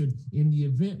possession in the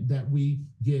event that we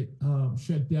get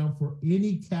shut down for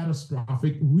any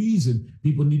catastrophic reason.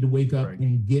 People need to wake up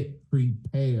and get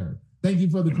prepared. Thank you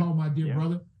for the call, my dear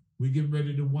brother. We're getting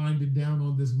ready to wind it down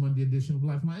on this Monday edition of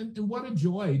Lifeline. And what a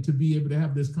joy to be able to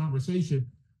have this conversation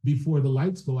before the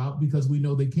lights go out, because we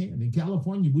know they can. In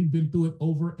California, we've been through it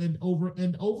over and over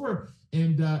and over.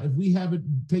 And if we have it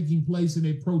taking place in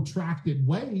a protracted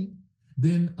way,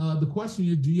 then the question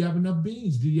is, do you have enough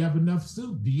beans? Do you have enough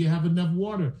soup? Do you have enough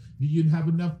water? Do you have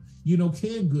enough,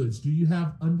 canned goods? Do you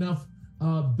have enough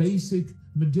basic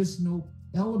medicinal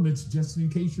elements just in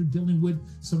case you're dealing with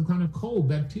some kind of cold,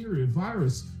 bacteria,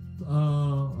 virus,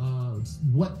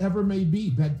 whatever may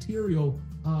be, bacterial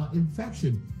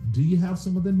infection? Do you have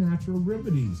some of the natural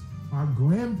remedies? Our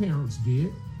grandparents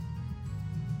did.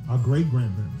 Our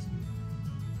great-grandparents did.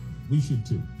 We should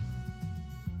too.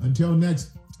 Until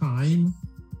next time,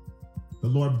 the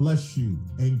Lord bless you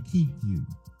and keep you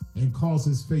and cause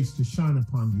his face to shine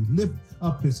upon you, lift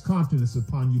up his countenance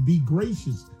upon you, be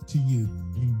gracious to you,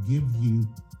 and give you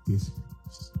his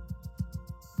peace.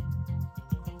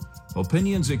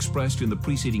 Opinions expressed in the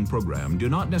preceding program do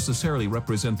not necessarily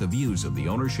represent the views of the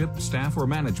ownership, staff, or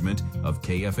management of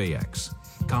KFAX.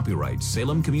 Copyright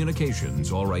Salem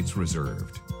Communications, all rights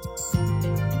reserved.